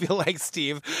because I feel like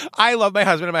Steve, I love my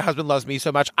husband and my husband loves me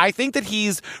so much. I think that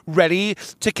he's ready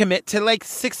to commit to like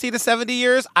 60 to 70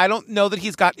 years. I don't know that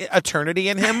he's got eternity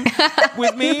in him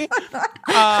with me.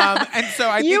 And so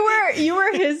I think you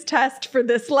were his test for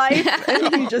this life,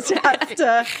 and he just has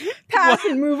to pass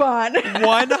and move on.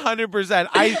 100%.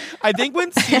 I think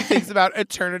when Steve thinks about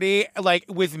eternity, like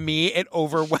with me, it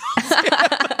overwhelms him.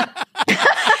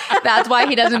 That's why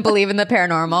he doesn't believe in the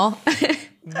paranormal.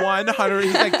 100.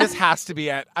 He's like, this has to be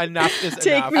it. Enough is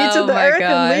Take enough. me to the earth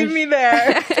and leave me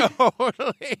there.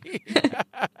 Totally.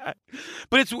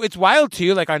 But it's wild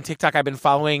too. Like on TikTok, I've been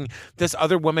following this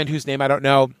other woman whose name I don't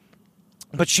know,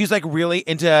 but she's like really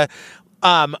into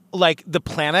like the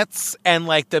planets and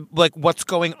like what's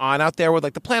going on out there with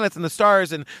like the planets and the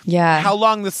stars and how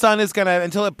long the sun is gonna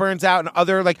until it burns out and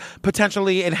other like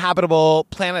potentially inhabitable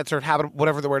planets or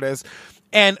whatever the word is.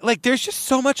 And like, there's just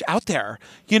so much out there.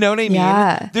 You know what I mean?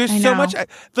 Yeah, there's so much.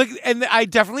 Like, and I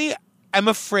definitely am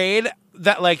afraid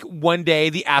that like one day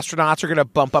the astronauts are gonna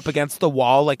bump up against the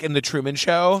wall, like in the Truman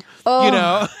Show. Oh. You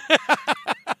know?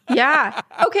 Yeah.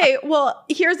 Okay. Well,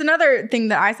 here's another thing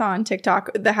that I saw on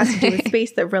TikTok that has to do with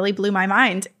space that really blew my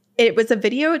mind. It was a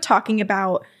video talking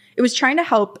about. It was trying to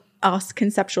help us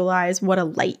conceptualize what a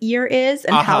light year is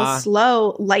and how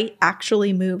slow light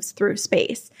actually moves through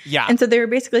space. Yeah. And so they were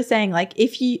basically saying, like,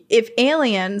 if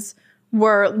aliens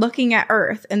were looking at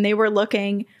Earth and they were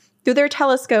looking through their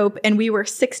telescope and we were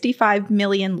 65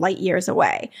 million light years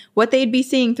away, what they'd be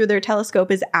seeing through their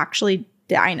telescope is actually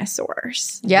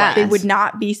dinosaurs. Yeah. They would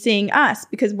not be seeing us,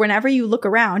 because whenever you look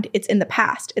around, it's in the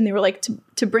past. And they were like,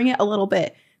 to bring it a little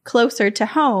bit closer to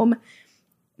home,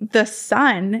 the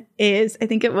sun is, I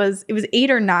think it was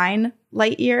 8 or 9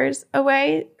 light years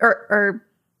away, or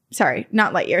sorry,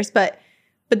 not light years, but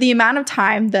the amount of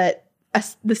time that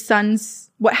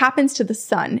what happens to the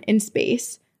sun in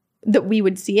space that we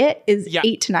would see it is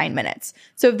 8 to 9 minutes.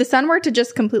 So if the sun were to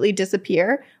just completely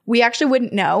disappear, we actually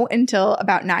wouldn't know until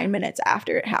about 9 minutes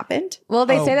after it happened. Well,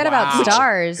 they say that about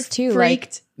stars too.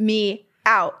 Freaked me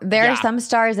out. There are some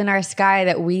stars in our sky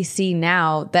that we see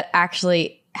now that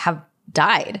actually have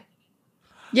died.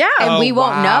 Yeah. And we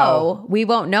won't know. We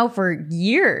won't know for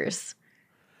years.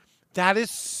 That is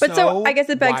so But so I guess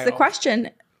it begs the wild. question,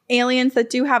 aliens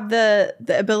that do have the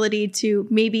ability to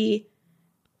maybe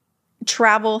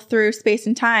travel through space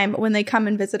and time, when they come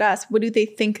and visit us, what do they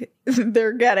think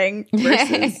they're getting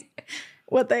versus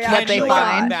what they actually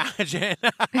find? Imagine.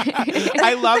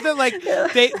 I love that. Like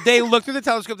they look through the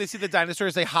telescope, they see the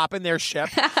dinosaurs, they hop in their ship,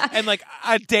 and like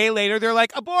a day later, they're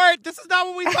like, "Abort! This is not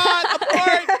what we thought.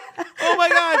 Abort! Oh my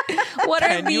god! What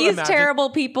are these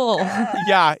terrible people?"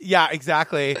 Yeah,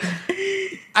 exactly.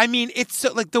 I mean, it's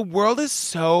so like the world is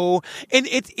so, and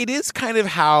it is kind of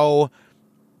how.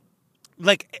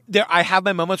 Like I have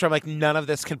my moments where I'm like, none of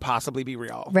this can possibly be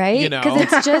real, right? You know, because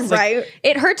it's just right.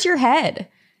 It hurts your head.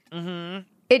 Mm-hmm.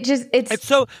 It's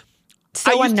so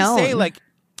I used unknown. to say, like,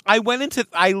 I went into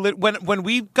when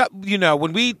we got, you know,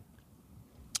 when we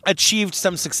achieved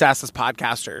some success as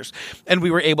podcasters and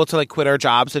we were able to like quit our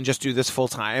jobs and just do this full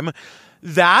time,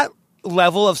 that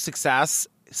level of success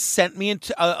sent me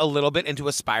into a little bit into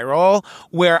a spiral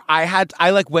where I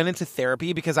like went into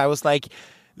therapy because I was like,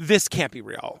 this can't be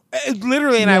real.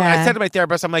 Literally. And I said to my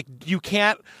therapist, I'm like,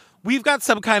 we've got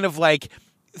some kind of like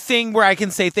thing where I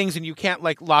can say things and you can't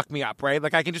like lock me up, right?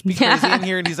 Like I can just be crazy in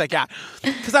here. And he's like, yeah.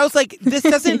 Because I was like, this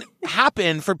doesn't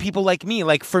happen for people like me.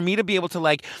 Like for me to be able to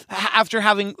like, after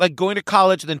having like going to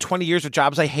college and then 20 years of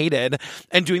jobs I hated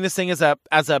and doing this thing as a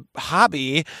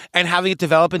hobby and having it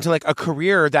develop into like a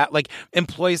career that like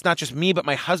employs not just me, but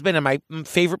my husband and my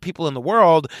favorite people in the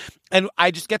world. And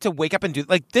I just get to wake up and do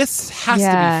like, this has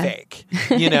to be fake,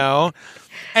 you know?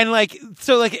 And like,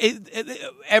 so like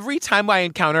every time I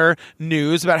encounter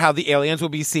news about how the aliens will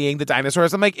be seeing the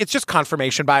dinosaurs, I'm like, it's just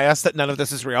confirmation bias that none of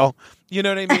this is real. You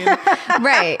know what I mean?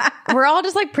 Right. We're all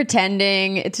just like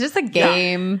pretending. It's just a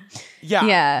game.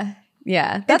 Yeah.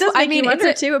 It does make you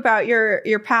wonder too about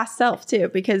your past self too,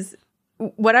 because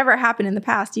whatever happened in the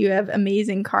past, you have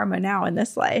amazing karma now in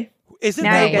this life. Isn't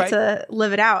now that you get right? to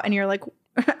live it out, and you're like,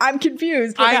 I'm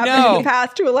confused. What I happened know. in the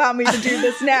past to allow me to do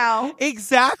this now?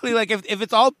 Exactly. Like if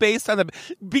it's all based on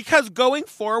because going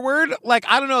forward, like,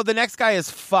 I don't know, the next guy is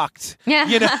fucked. Yeah.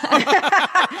 You know?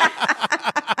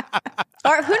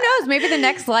 Or who knows? Maybe the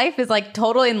next life is like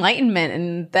total enlightenment,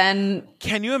 and then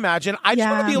can you imagine? I just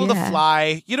want to be able to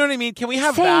fly. You know what I mean? Can we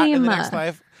have that in the next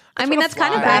life? I mean, that's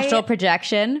kind of astral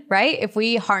projection, right? If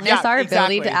we harness our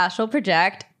ability to astral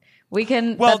project, we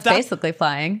can. Well, that's basically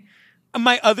flying.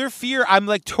 My other fear, I'm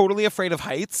like totally afraid of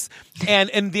heights. And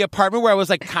in the apartment where I was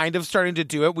like kind of starting to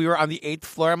do it, we were on the 8th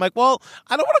floor. I'm like, well,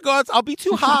 I don't want to go out. I'll be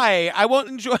too high. I won't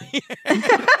enjoy it.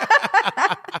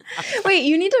 Wait,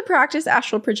 you need to practice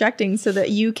astral projecting so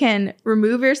that you can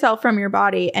remove yourself from your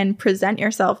body and present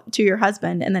yourself to your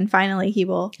husband. And then finally he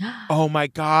will. Oh my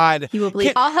God. He will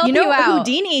believe. I'll help you out.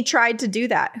 Houdini tried to do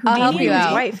that. Houdini and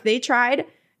his wife, they tried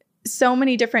so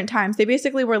many different times. They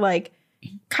basically were like,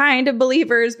 kind of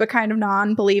believers, but kind of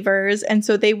non-believers. And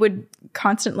so they would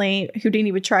constantly,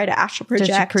 Houdini would try to astral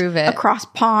project across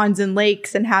ponds and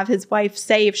lakes and have his wife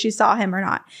say if she saw him or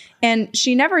not. And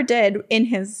she never did in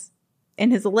his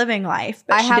living life.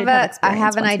 But I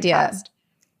have an idea.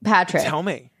 Patrick. Tell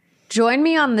me. Join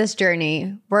me on this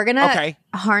journey. We're going to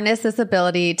harness this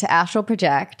ability to astral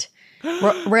project.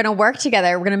 We're going to work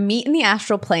together. We're going to meet in the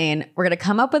astral plane. We're going to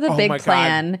come up with a big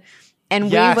plan. God. And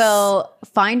we will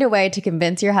find a way to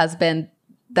convince your husband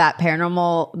that the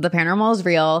paranormal is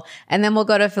real. And then we'll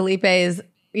go to Felipe's,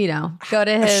 go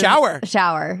to his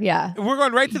shower. Yeah. We're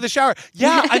going right to the shower.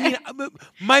 Yeah. I mean,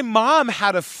 my mom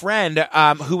had a friend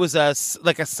who was a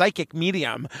psychic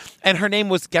medium, and her name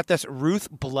was, get this, Ruth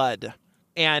Blood.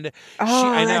 And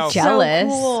I know.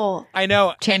 Jealous. So cool. I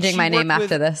know. Changing my name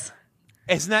after this.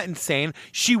 Isn't that insane?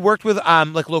 She worked with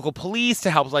like local police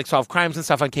to help like solve crimes and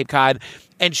stuff on Cape Cod,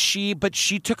 and she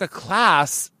took a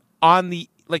class on the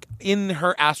like in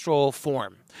her astral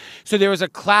form. So there was a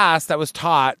class that was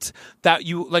taught that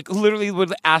you like literally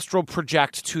would astral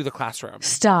project to the classroom.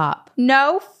 Stop.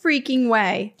 No freaking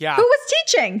way. Yeah. Who was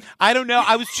teaching? I don't know.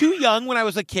 I was too young when I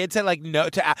was a kid to like know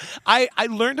to. I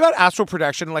learned about astral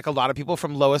projection like a lot of people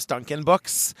from Lois Duncan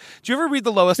books. Do you ever read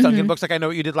the Lois Duncan books? Like I Know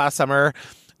What You Did Last Summer.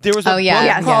 There was a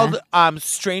book called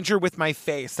Stranger with My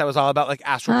Face that was all about like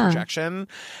astral projection.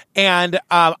 And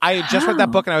I had just read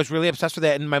that book and I was really obsessed with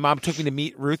it. And my mom took me to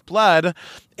meet Ruth Blood.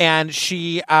 And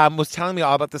she was telling me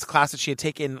all about this class that she had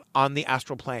taken on the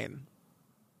astral plane.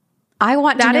 I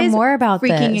want to know more about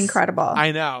freaking this. Incredible.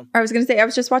 I know. I was going to say, I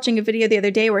was just watching a video the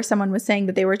other day where someone was saying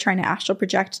that they were trying to astral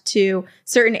project to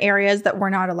certain areas that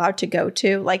we're not allowed to go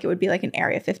to. Like it would be like an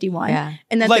Area 51. Yeah.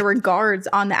 And that there were guards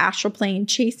on the astral plane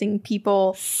chasing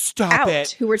people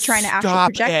who were trying to astral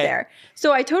project there.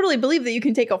 So I totally believe that you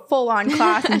can take a full-on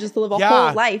class and just live a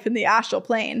whole life in the astral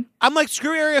plane. I'm like,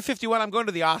 screw Area 51. I'm going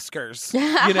to the Oscars,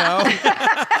 you know?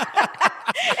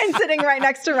 And sitting right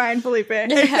next to Ryan Felipe.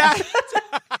 Exactly.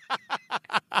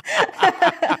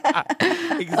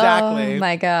 Exactly. Oh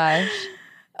my gosh.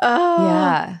 Oh,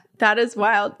 yeah. That is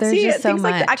wild. There's just so much.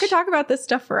 like I could talk about this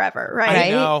stuff forever,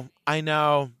 right? I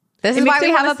know. This is why we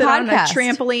have a podcast. On a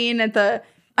trampoline at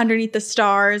underneath the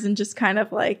stars and just kind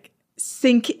of like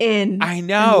sink in. I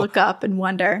know. And look up and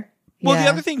wonder. Well, the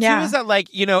other thing too is that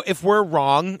like, you know, if we're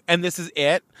wrong and this is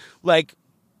it, like,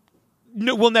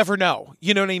 no, we'll never know.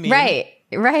 You know what I mean? Right.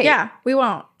 Yeah, we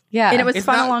won't. Yeah. And it was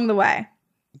fun along the way.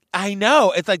 I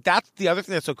know. It's like, that's the other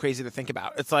thing that's so crazy to think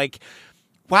about. It's like,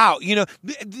 wow, you know,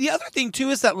 the other thing too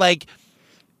is that like,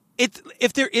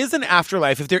 if there is an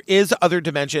afterlife, if there is other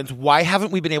dimensions, why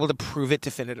haven't we been able to prove it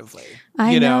definitively?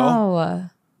 I know.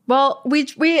 Well,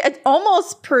 we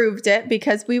almost proved it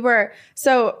because we were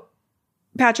so.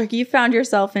 Patrick, you found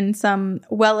yourself in some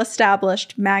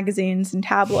well-established magazines and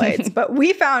tabloids, but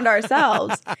we found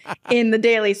ourselves in the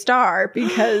Daily Star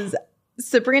because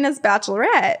Sabrina's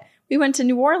Bachelorette, we went to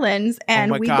New Orleans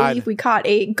and we believe we caught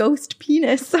a ghost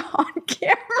penis on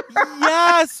camera.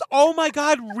 Yes. Oh my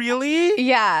God. Really?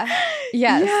 Yeah.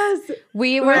 Yes.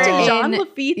 We were to John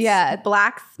Lafitte's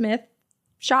blacksmith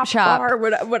shop bar,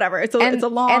 whatever. It's a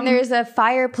long. And there's a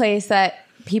fireplace that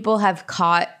people have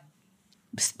caught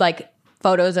like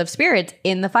photos of spirits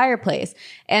in the fireplace.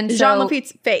 And so Jean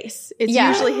Lafitte's face. It's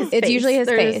usually his face. It's usually his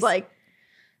face. There's like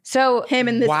so him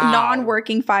in this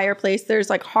non-working fireplace.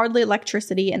 There's like hardly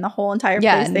electricity in the whole entire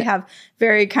place. They have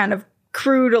very kind of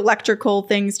crude electrical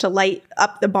things to light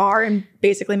up the bar and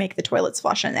basically make the toilets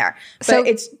flush in there. So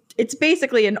it's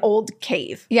basically an old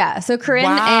cave. Yeah. So Corinne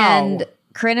and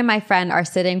my friend are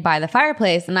sitting by the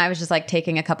fireplace and I was just like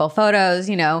taking a couple photos.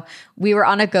 You know, we were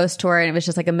on a ghost tour and it was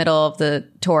just like a middle of the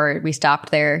tour. We stopped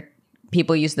there.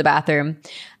 People used the bathroom.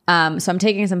 So I'm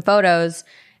taking some photos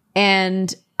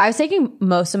and I was taking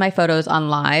most of my photos on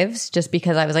lives just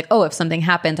because I was like, oh, if something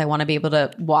happens, I want to be able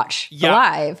to watch the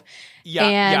live.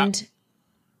 And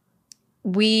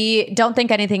we don't think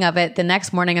anything of it. The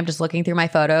next morning, I'm just looking through my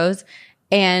photos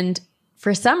and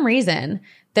for some reason,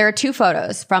 there are two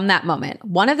photos from that moment.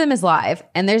 One of them is live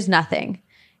and there's nothing.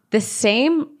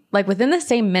 Within the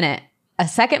same minute, a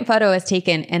second photo is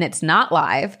taken and it's not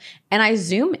live. And I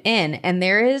zoom in and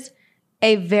there is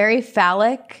a very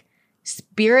phallic,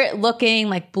 spirit looking,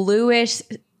 like bluish.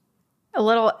 A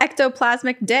little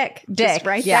ectoplasmic dick. Just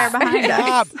right there behind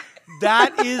us.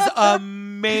 That is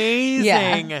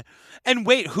amazing. Yeah. And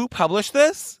wait, who published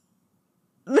this?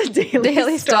 The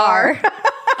Daily Star.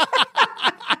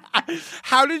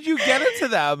 How did you get it to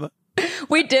them?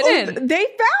 We didn't. Oh, they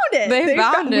found it. They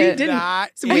found it. We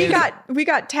didn't. So we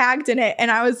got tagged in it, and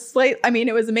I was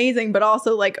it was amazing, but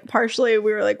also like partially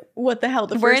we were like, "What the hell?"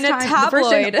 We're in a tabloid. The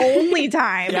first and only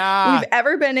time we've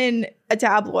ever been in a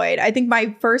tabloid. I think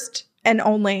my first and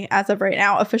only, as of right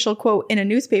now, official quote in a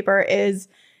newspaper is,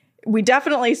 "We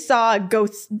definitely saw a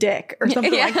ghost dick," or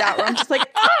something like that. Where I'm just like,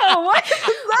 "Oh, what is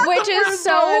that?" Which is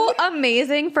so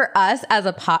amazing for us as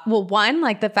a Well, one,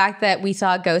 like the fact that we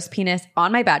saw a ghost penis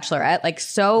on my Bachelorette, like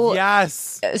so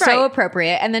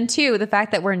appropriate. And then two, the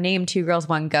fact that we're named Two Girls,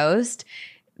 One Ghost.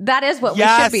 That is what we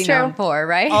should be known for,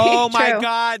 right? Oh my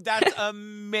God, that's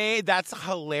amazing. That's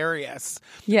hilarious.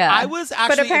 Yeah, I was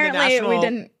actually, but apparently we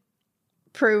didn't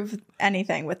prove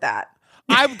anything with that.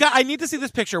 I need to see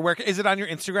this picture. Where is it on your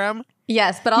Instagram?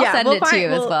 Yes, but I'll send it to you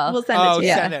as well. We'll send it to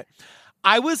you. Send it.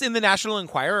 I was in the National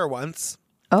Enquirer once.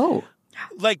 Oh.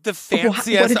 Like the fanciest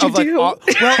what did you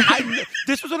do?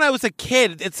 This was when I was a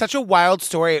kid. It's such a wild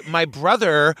story. My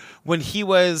brother, when he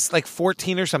was like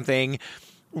 14 or something,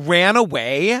 ran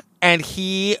away and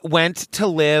he went to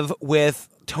live with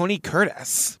Tony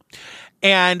Curtis.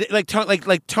 And like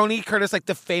Tony Curtis, like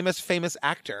the famous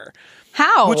actor.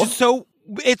 How? Which is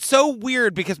it's so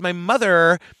weird because my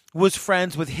mother was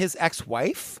friends with his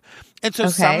ex-wife. And so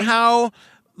somehow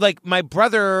like my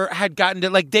brother had gotten to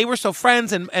like, they were so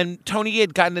friends and Tony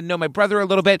had gotten to know my brother a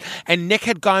little bit and Nick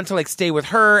had gone to like stay with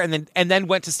her and then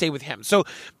went to stay with him. So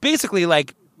basically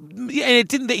like, and he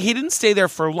didn't stay there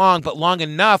for long, but long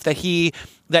enough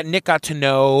that Nick got to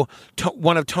know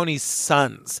one of Tony's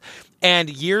sons. And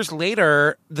years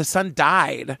later, the son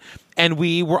died and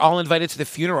we were all invited to the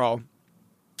funeral.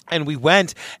 And we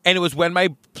went, and it was when my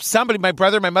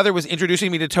brother, my mother was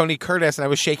introducing me to Tony Curtis, and I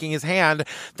was shaking his hand.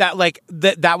 That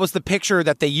was the picture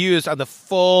that they used on the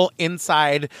full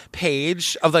inside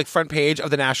page of like front page of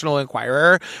the National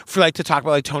Enquirer for like to talk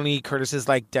about like Tony Curtis's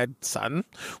like dead son,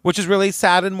 which is really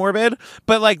sad and morbid.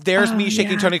 But like there's me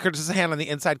shaking Tony Curtis's hand on the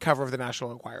inside cover of the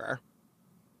National Enquirer.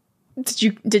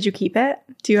 Did you keep it?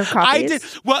 Do you have copies? I did.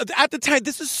 Well, at the time,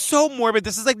 this is so morbid.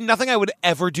 This is like nothing I would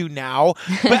ever do now.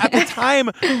 But at the time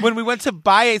when we went to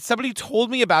buy it, somebody told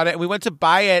me about it and we went to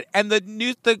buy it and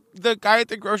the guy at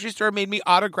the grocery store made me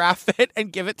autograph it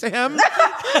and give it to him.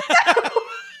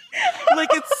 Like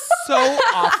it's so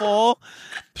awful.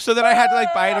 So then I had to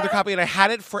like buy another copy and I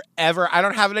had it forever. I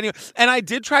don't have it anymore. And I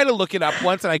did try to look it up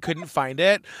once and I couldn't find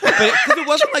it. But because it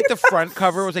wasn't like the front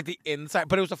cover, it was like the inside,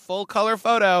 but it was a full color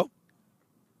photo.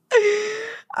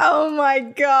 Oh my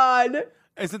God.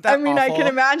 Isn't that awful? I can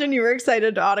imagine you were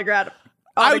excited to autograph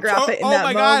it in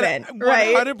that moment. God,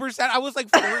 right? 100%. I was like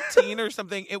 14 or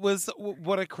something. It was,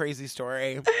 what a crazy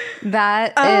story.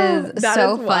 That is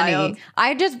so funny. Wild.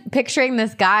 I just picturing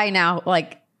this guy now,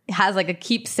 like, has like a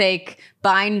keepsake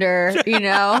binder, you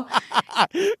know?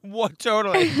 What?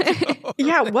 Totally.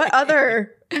 Yeah. What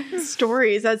other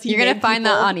stories has he? You're gonna find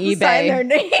that on eBay. Sign their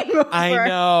name over? I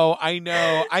know. I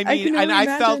mean, and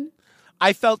imagine.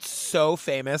 I felt so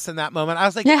famous in that moment. I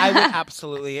was like, I would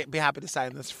absolutely be happy to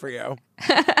sign this for you.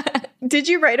 Did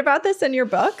you write about this in your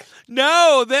book?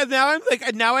 No.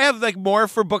 Now I have like more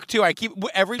for book 2.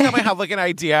 Every time I have like an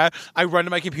idea, I run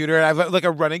to my computer and I have like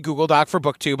a running Google Doc for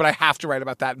book 2, but I have to write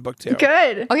about that in book 2.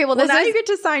 Good. Okay. Well, now you get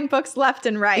to sign books left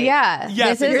and right. Yeah.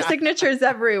 Yes, your signature's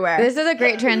everywhere. This is a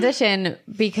great transition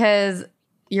because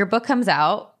your book comes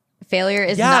out. Failure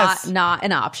is not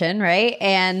an option, right?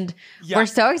 And we're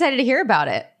so excited to hear about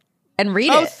it and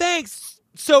read it. Oh, thanks.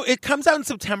 So it comes out in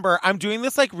September. I'm doing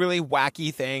this like really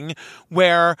wacky thing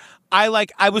where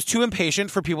I was too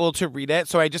impatient for people to read it.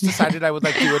 So I just decided I would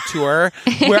like do a tour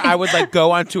where I would like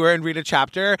go on tour and read a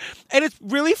chapter. And it's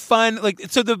really fun. Like,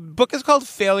 so the book is called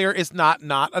Failure is Not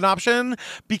an Option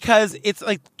because it's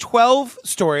like 12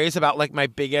 stories about like my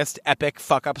biggest epic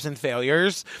fuck ups and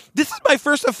failures. This is my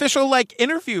first official like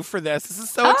interview for this. This is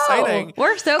so exciting.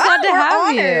 We're so glad to have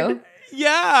honored. you.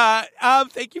 Yeah.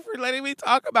 Thank you for letting me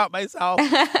talk about myself.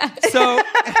 So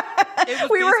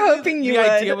we were hoping you would.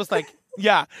 The idea was like,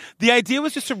 the idea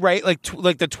was just to write like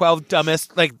the 12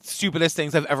 dumbest, like stupidest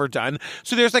things I've ever done.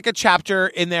 So there's like a chapter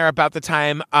in there about the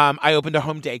time I opened a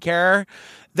home daycare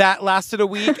that lasted a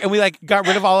week and we like got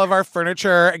rid of all of our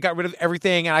furniture and got rid of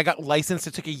everything and I got licensed.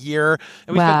 It took a year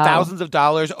and we spent thousands of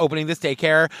dollars opening this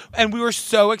daycare and we were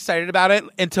so excited about it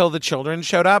until the children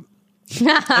showed up.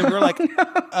 And we were like,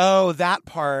 oh, that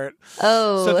part.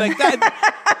 Oh. So like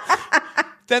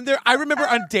that. Then I remember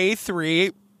on day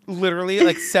 3, literally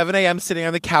like 7 a.m. sitting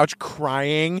on the couch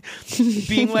crying,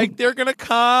 being like, they're going to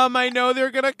come. I know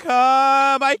they're going to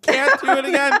come. I can't do it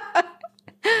again.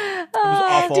 It was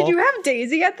awful. Did you have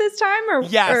Daisy at this time?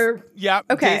 Yes. Yeah.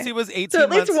 Okay. Daisy was 18 So at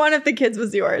months. least one of the kids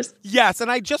was yours. Yes.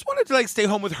 And I just wanted to like stay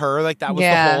home with her. Like that was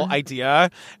the whole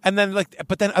idea. And then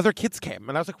but then other kids came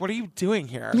and I was like, what are you doing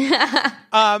here?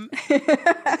 And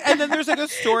then there's like a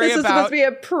story this was about supposed to be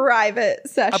a private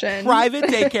session. a private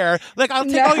daycare. Like I'll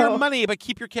take all your money, but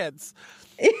keep your kids.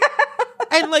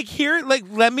 And like here, like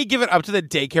let me give it up to the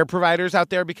daycare providers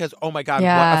out there because oh my God,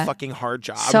 what a fucking hard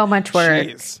job. So much work.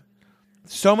 Jeez.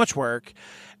 So much work.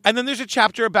 And then there's a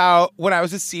chapter about when I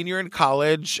was a senior in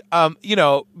college,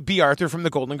 B. Arthur from the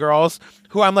Golden Girls,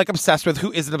 who I'm like obsessed with.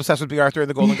 Who isn't obsessed with B. Arthur and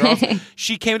the Golden Girls?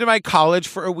 She came to my college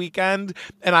for a weekend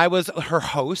and I was her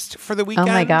host for the weekend.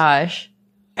 Oh my gosh.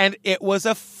 And it was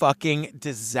a fucking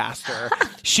disaster.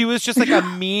 She was just like a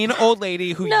mean old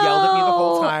lady who yelled at me the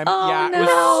whole time. It was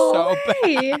so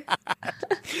bad.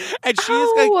 And she's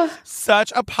like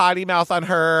such a potty mouth on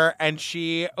her, and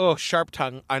sharp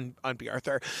tongue on B.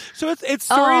 Arthur. So it's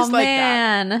stories like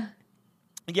that.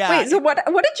 Yeah. Wait, so what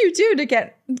did you do to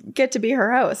get to be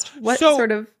her host? What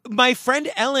sort of... My friend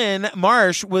Ellen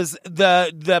Marsh was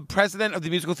the president of the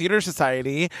Musical Theater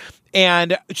Society.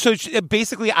 And so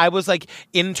basically I was like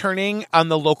interning on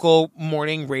the local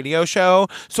morning radio show.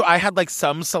 So I had like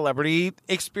some celebrity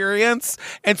experience.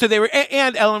 And so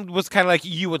and Ellen was kind of like,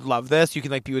 you would love this. You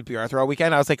can like be with B. Arthur all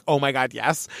weekend. I was like, oh my God,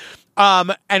 yes.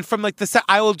 And from like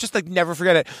I will just like never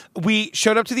forget it. We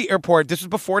showed up to the airport. This was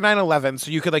before 9/11. So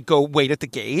you could like go wait at the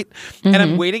gate. And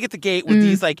I'm waiting at the gate with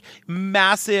these like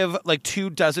massive, like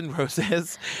 24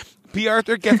 roses. B.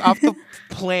 Arthur gets off the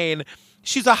plane.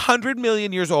 She's 100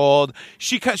 million years old.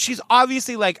 She's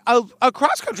obviously like a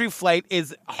cross country flight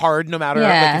is hard no matter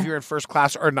like if you're in first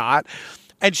class or not.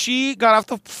 And she got off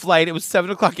the flight. It was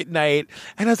 7:00 at night.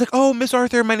 And I was like, oh, Miss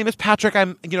Arthur, my name is Patrick.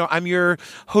 I'm your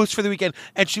host for the weekend.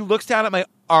 And she looks down at my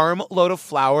armload of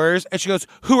flowers and she goes,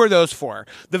 who are those for?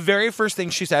 The very first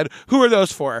thing she said, who are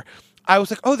those for? I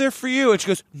was like, oh, they're for you. And she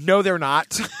goes, no, they're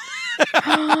not.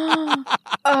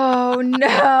 Oh,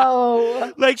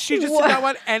 no. Like, she just did not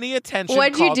want any attention.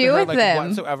 What'd you do with them?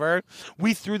 Whatsoever.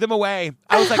 We threw them away.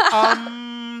 I was like,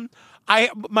 I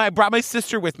brought my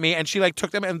sister with me and she like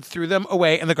took them and threw them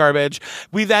away in the garbage.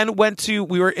 We then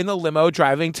we were in the limo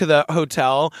driving to the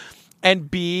hotel and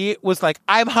B was like,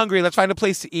 I'm hungry. Let's find a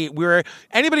place to eat.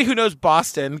 Anybody who knows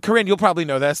Boston, Corinne, you'll probably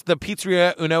know this, the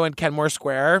Pizzeria Uno in Kenmore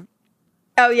Square.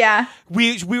 Oh, yeah.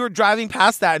 We were driving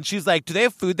past that and she's like, do they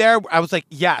have food there? I was like,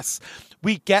 yes.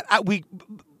 We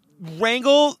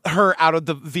wrangle her out of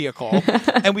the vehicle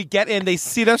and we get in. They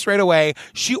seat us right away.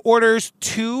 She orders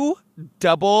 2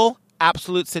 double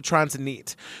absolute citrons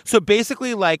neat. So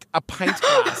basically like a pint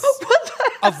glass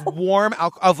of warm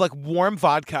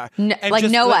vodka. And like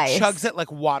just, no like, ice. Chugs it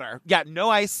like water. Yeah, no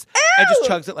ice. Ew! And just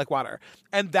chugs it like water.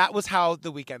 And that was how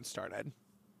the weekend started.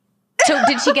 So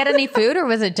did she get any food or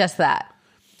was it just that?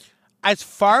 As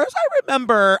far as I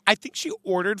remember, I think she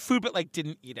ordered food but like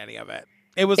didn't eat any of it.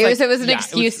 It was an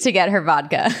excuse to get her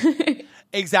vodka.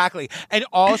 Exactly. And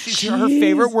her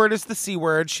favorite word is the C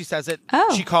word. She says it.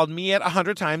 Oh. She called me it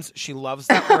 100 times. She loves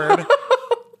that word.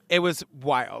 It was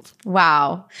wild.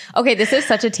 Wow. Okay, this is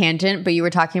such a tangent, but you were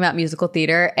talking about musical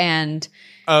theater and...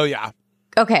 Oh, yeah.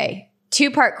 Okay,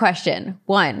 2-part question.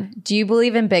 1, do you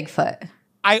believe in Bigfoot?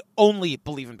 I only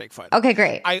believe in Bigfoot. Okay,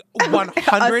 great. I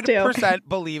 100%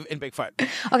 believe in Bigfoot.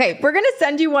 Okay, we're going to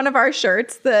send you one of our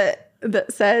shirts that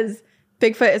says,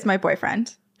 Bigfoot is my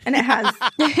boyfriend. And it has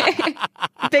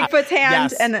Bigfoot's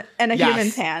hand and a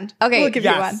human's hand. Okay. We'll give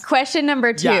you one. Question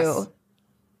number 2. Yes.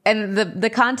 And the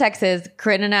context is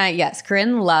Corinne and I,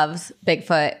 Corinne loves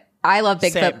Bigfoot. I love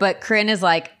Bigfoot, Same. but Corinne is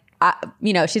like,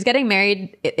 she's getting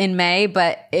married in May,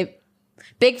 but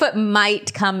Bigfoot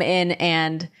might come in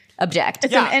and object.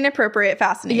 It's an inappropriate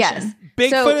fascination. Yes.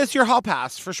 Bigfoot is your hall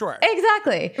pass for sure.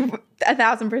 Exactly.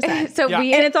 1,000%. So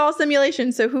and it's all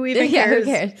simulation. So who even cares?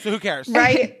 Who cares? So who cares?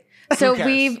 Right? So Who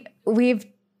cares?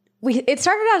 it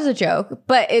started out as a joke,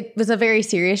 but it was a very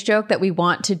serious joke that we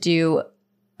want to do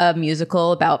a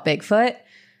musical about Bigfoot.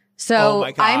 So Oh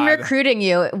my God. I'm recruiting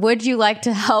you. Would you like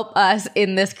to help us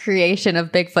in this creation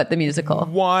of Bigfoot the musical?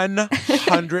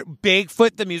 100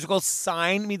 Bigfoot the musical.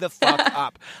 Sign me the fuck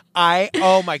up.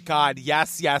 Oh my God.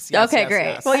 Yes. Okay, yes, great.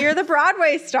 yes. Well, you're the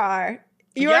Broadway star.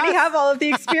 You already have all of the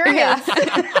experience.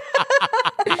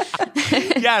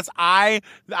 Yes, I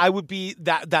would be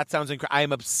that. That sounds incredible. I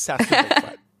am obsessed with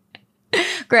Bigfoot.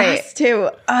 Great. Us too.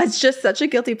 It's just such a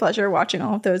guilty pleasure watching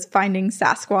all of those Finding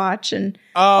Sasquatch and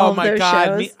Oh all of my those God.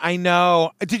 shows. I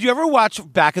know. Did you ever watch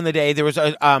back in the day? There was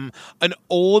an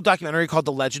old documentary called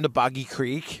The Legend of Boggy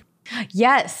Creek.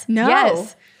 Yes. No.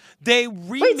 Yes. They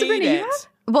remade Sabrina, you it. have?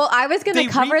 Well, I was going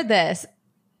to cover this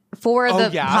for the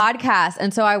podcast,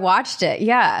 and so I watched it.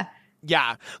 Yeah.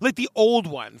 Yeah, like the old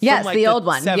one. Yes, from, the old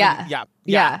one. 70s.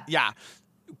 Yeah. Yeah.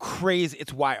 Crazy.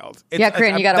 It's wild.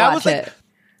 Corinne, you got to watch it.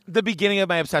 The beginning of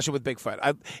my obsession with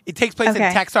Bigfoot. It takes place in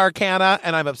Okay. Texarkana,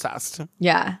 and I'm obsessed.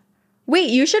 Yeah. Wait,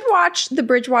 you should watch the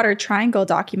Bridgewater Triangle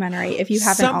documentary if you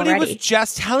haven't Somebody already. was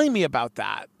just telling me about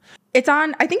that. I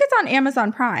think it's on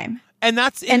Amazon Prime. And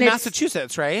that's in it's-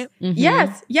 Massachusetts, right? Mm-hmm.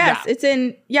 Yes. Yeah. It's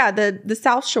in the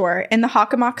South Shore in the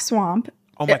Hockomock Swamp.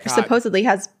 Oh my It God. supposedly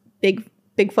has big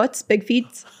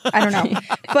feet. I don't know.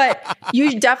 But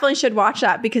you definitely should watch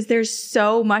that because there's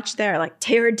so much there, like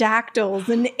pterodactyls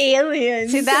and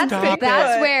aliens. See, and that's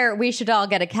Bigfoot. where we should all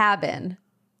get a cabin.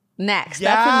 Next.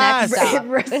 Yes. That's the next stop.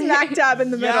 We're smack dab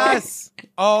in the middle. Yes.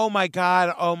 Oh my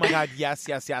God. Yes.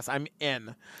 I'm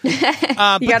in. You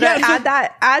gotta add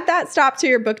that stop to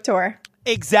your book tour.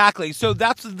 Exactly. So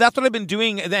that's what I've been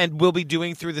doing and will be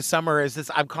doing through the summer is this.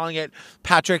 I'm calling it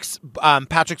Patrick's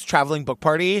traveling book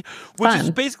party, which is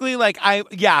basically like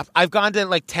I've gone to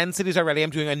like 10 cities already.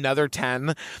 I'm doing another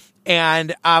 10.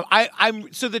 And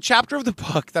I'm so the chapter of the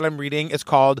book that I'm reading is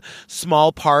called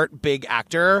Small Part, Big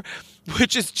Actor,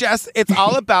 which is just it's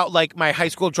all about like my high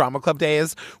school drama club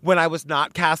days when I was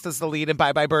not cast as the lead in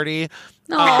Bye Bye Birdie.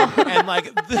 And like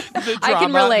the drama I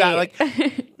can relate. that, like,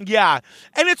 yeah.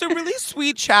 And it's a really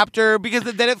sweet chapter because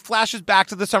then it flashes back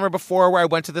to the summer before where I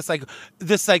went to this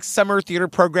summer theater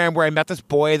program where I met this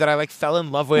boy that I like fell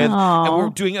in love with. Aww. And we were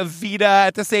doing Evita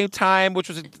at the same time, which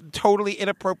was totally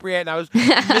inappropriate. And I was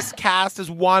miscast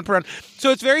as Juan Perón.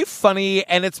 So it's very funny.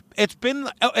 And it's been,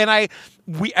 and I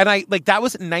like that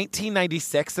was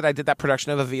 1996 that I did that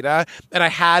production of Evita, and I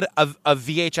had a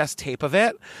VHS tape of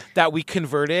it that we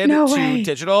converted to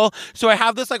digital. So I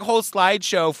have this like whole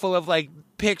slideshow full of like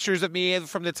pictures of me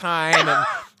from the time and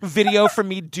video from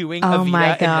me doing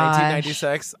Evita in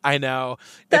 1996. I know.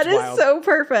 That is wild. So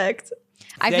perfect.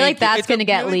 I feel like that's going to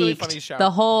get leaked. Really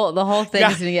the whole thing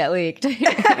is going to get leaked.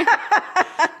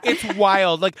 It's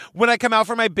wild. Like when I come out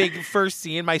for my big first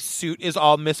scene, my suit is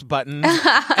all misbuttoned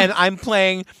and I'm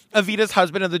playing Evita's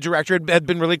husband, and the director had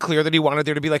been really clear that he wanted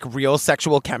there to be like real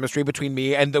sexual chemistry between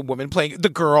me and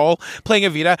the girl playing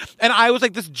Evita. And I was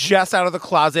like this just out of the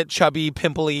closet, chubby,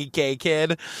 pimply gay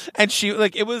kid. And she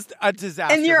like, it was a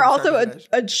disaster. And you're also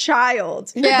a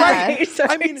child. Yeah. Right? So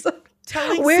I mean,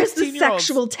 telling where's the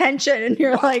sexual tension? And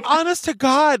you're like, honest to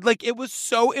God, like it was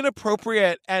so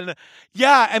inappropriate. And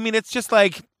yeah, I mean, it's just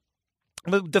like,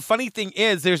 the funny thing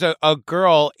is there's a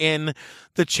girl in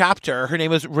the chapter. Her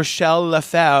name is Rochelle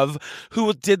Lefebvre,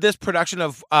 who did this production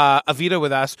of Evita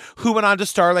with us, who went on to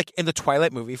star like in the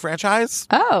Twilight movie franchise.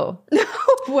 Oh. no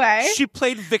way. She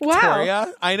played Victoria.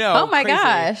 Wow. I know. Oh my crazy.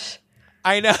 gosh.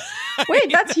 I know.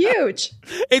 Wait, that's huge.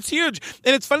 It's huge.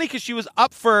 And it's funny because she was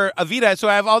up for Evita. So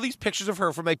I have all these pictures of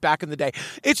her from like back in the day.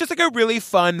 It's just like a really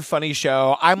fun, funny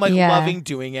show. I'm like loving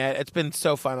doing it. It's been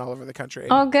so fun all over the country.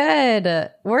 Oh,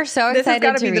 good. We're so This has excited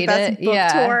got to to be the read best it. book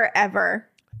tour ever.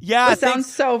 Yeah. This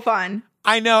sounds so fun.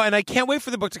 I know, and I can't wait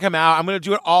for the book to come out. I'm going to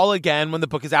do it all again when the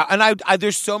book is out. And I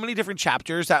there's so many different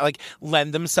chapters that like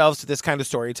lend themselves to this kind of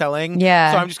storytelling.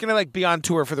 Yeah. So I'm just going to like be on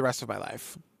tour for the rest of my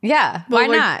life. Yeah. Well,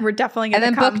 Why not? We're definitely going to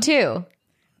And then book 2.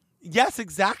 Yes,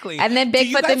 exactly. And then Do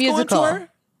you Bigfoot guys the go on musical. tour?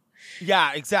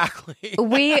 Yeah, exactly.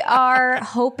 We are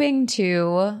hoping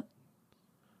to.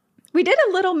 We did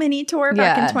a little mini tour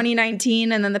back in Yeah.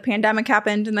 2019, and then the pandemic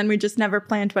happened, and then we just never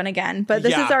planned one again. But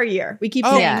this Yeah. is our year. We keep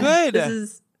Oh, saying good.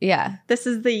 this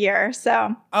is the year.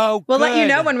 So We'll let you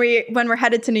know when we're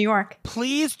headed to New York.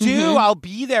 Please do. I'll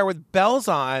be there with bells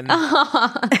on.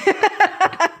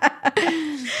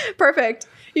 Perfect.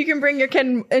 You can bring your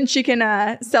kid, and she can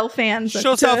sell fans.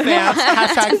 She'll sell fans.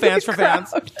 Hashtag fans for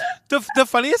fans. The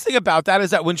funniest thing about that is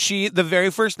that when the very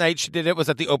first night she did it was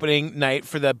at the opening night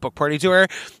for the book party tour.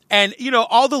 And, you know,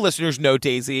 all the listeners know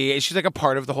Daisy. She's like a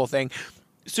part of the whole thing.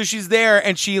 So she's there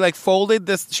and she like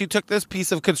she took this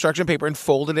piece of construction paper and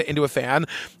folded it into a fan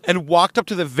and walked up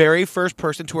to the very first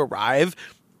person to arrive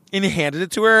and handed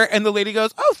it to her. And the lady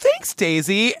goes, "Oh, thanks,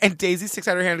 Daisy." And Daisy sticks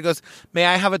out her hand and goes, "May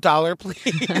I have $1,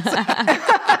 please?"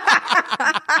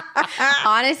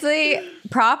 Honestly,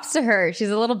 props to her. She's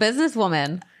a little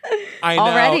businesswoman. I know.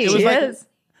 Already. It was She like is.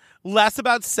 less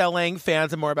about selling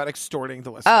fans and more about extorting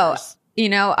the listeners. Oh, you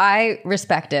know, I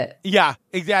respect it. Yeah,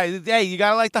 exactly. Hey, you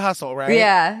gotta like the hustle, right?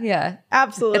 Yeah.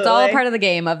 Absolutely. It's all a part of the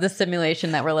game of the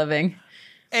simulation that we're living.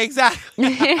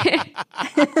 Exactly.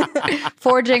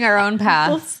 Forging our own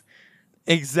paths.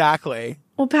 Exactly.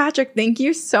 Well, Patrick, thank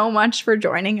you so much for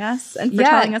joining us and for Yeah,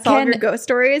 telling us all of your ghost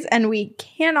stories. And we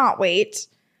cannot wait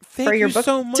for your book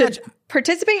so much. to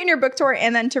participate in your book tour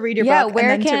and then to read your book and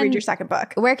then to read your second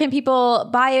book. Where can people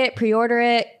buy it, pre-order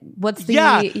it? What's the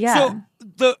So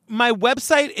my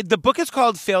website, the book is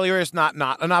called Failure is Not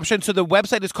an Option. So the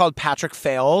website is called Patrick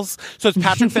Fails. So it's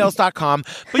patrickfails.com.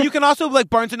 But you can also like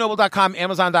barnesandnoble.com,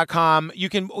 amazon.com. You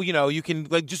can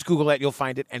like just Google it. You'll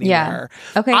find it anywhere.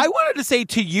 Yeah. Okay. I wanted to say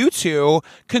to you two,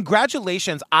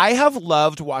 congratulations. I have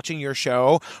loved watching your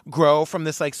show grow from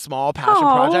this like small passion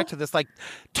project to this like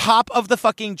top of the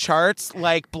fucking charts,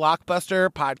 like blockbuster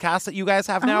podcast that you guys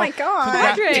have now. Oh my God.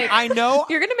 Patrick, I know.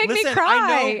 You're going to make me Listen,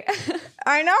 cry.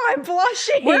 I know, I'm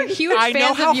blushing. We're huge I know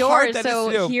fans how of hard yours, that is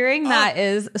so to do. hearing that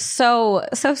is so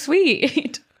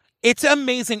sweet. It's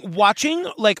amazing. Watching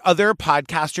like other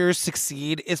podcasters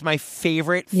succeed is my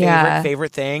favorite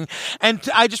thing. And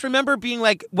I just remember being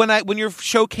like, when your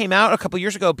show came out a couple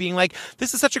years ago, being like,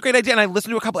 this is such a great idea. And I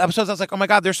listened to a couple episodes. I was like, oh my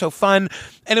God, they're so fun.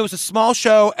 And it was a small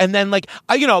show. And then like,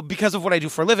 because of what I do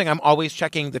for a living, I'm always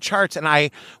checking the charts. And I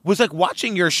was like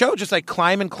watching your show just like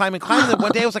climb and climb and climb. And then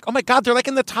one day I was like, oh my God, they're like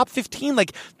in the top 15.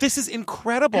 Like, this is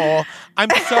incredible. I'm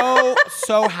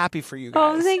so happy for you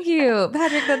guys. Oh, thank you,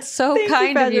 Patrick. That's so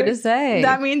kind of you to say.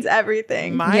 That means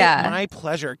everything. My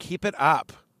pleasure. Keep it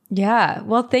up. Yeah.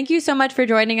 Well, thank you so much for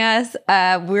joining us.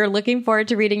 We're looking forward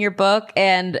to reading your book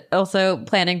and also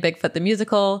planning Bigfoot the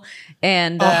musical.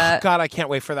 And God, I can't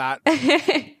wait for that.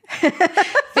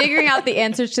 Figuring out the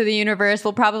answers to the universe.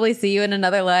 We'll probably see you in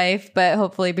another life, but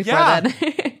hopefully before then.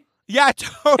 Yeah,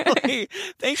 totally.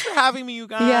 Thanks for having me, you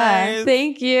guys. Yeah.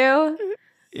 Thank you.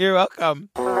 You're welcome.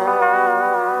 Very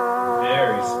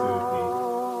spooky.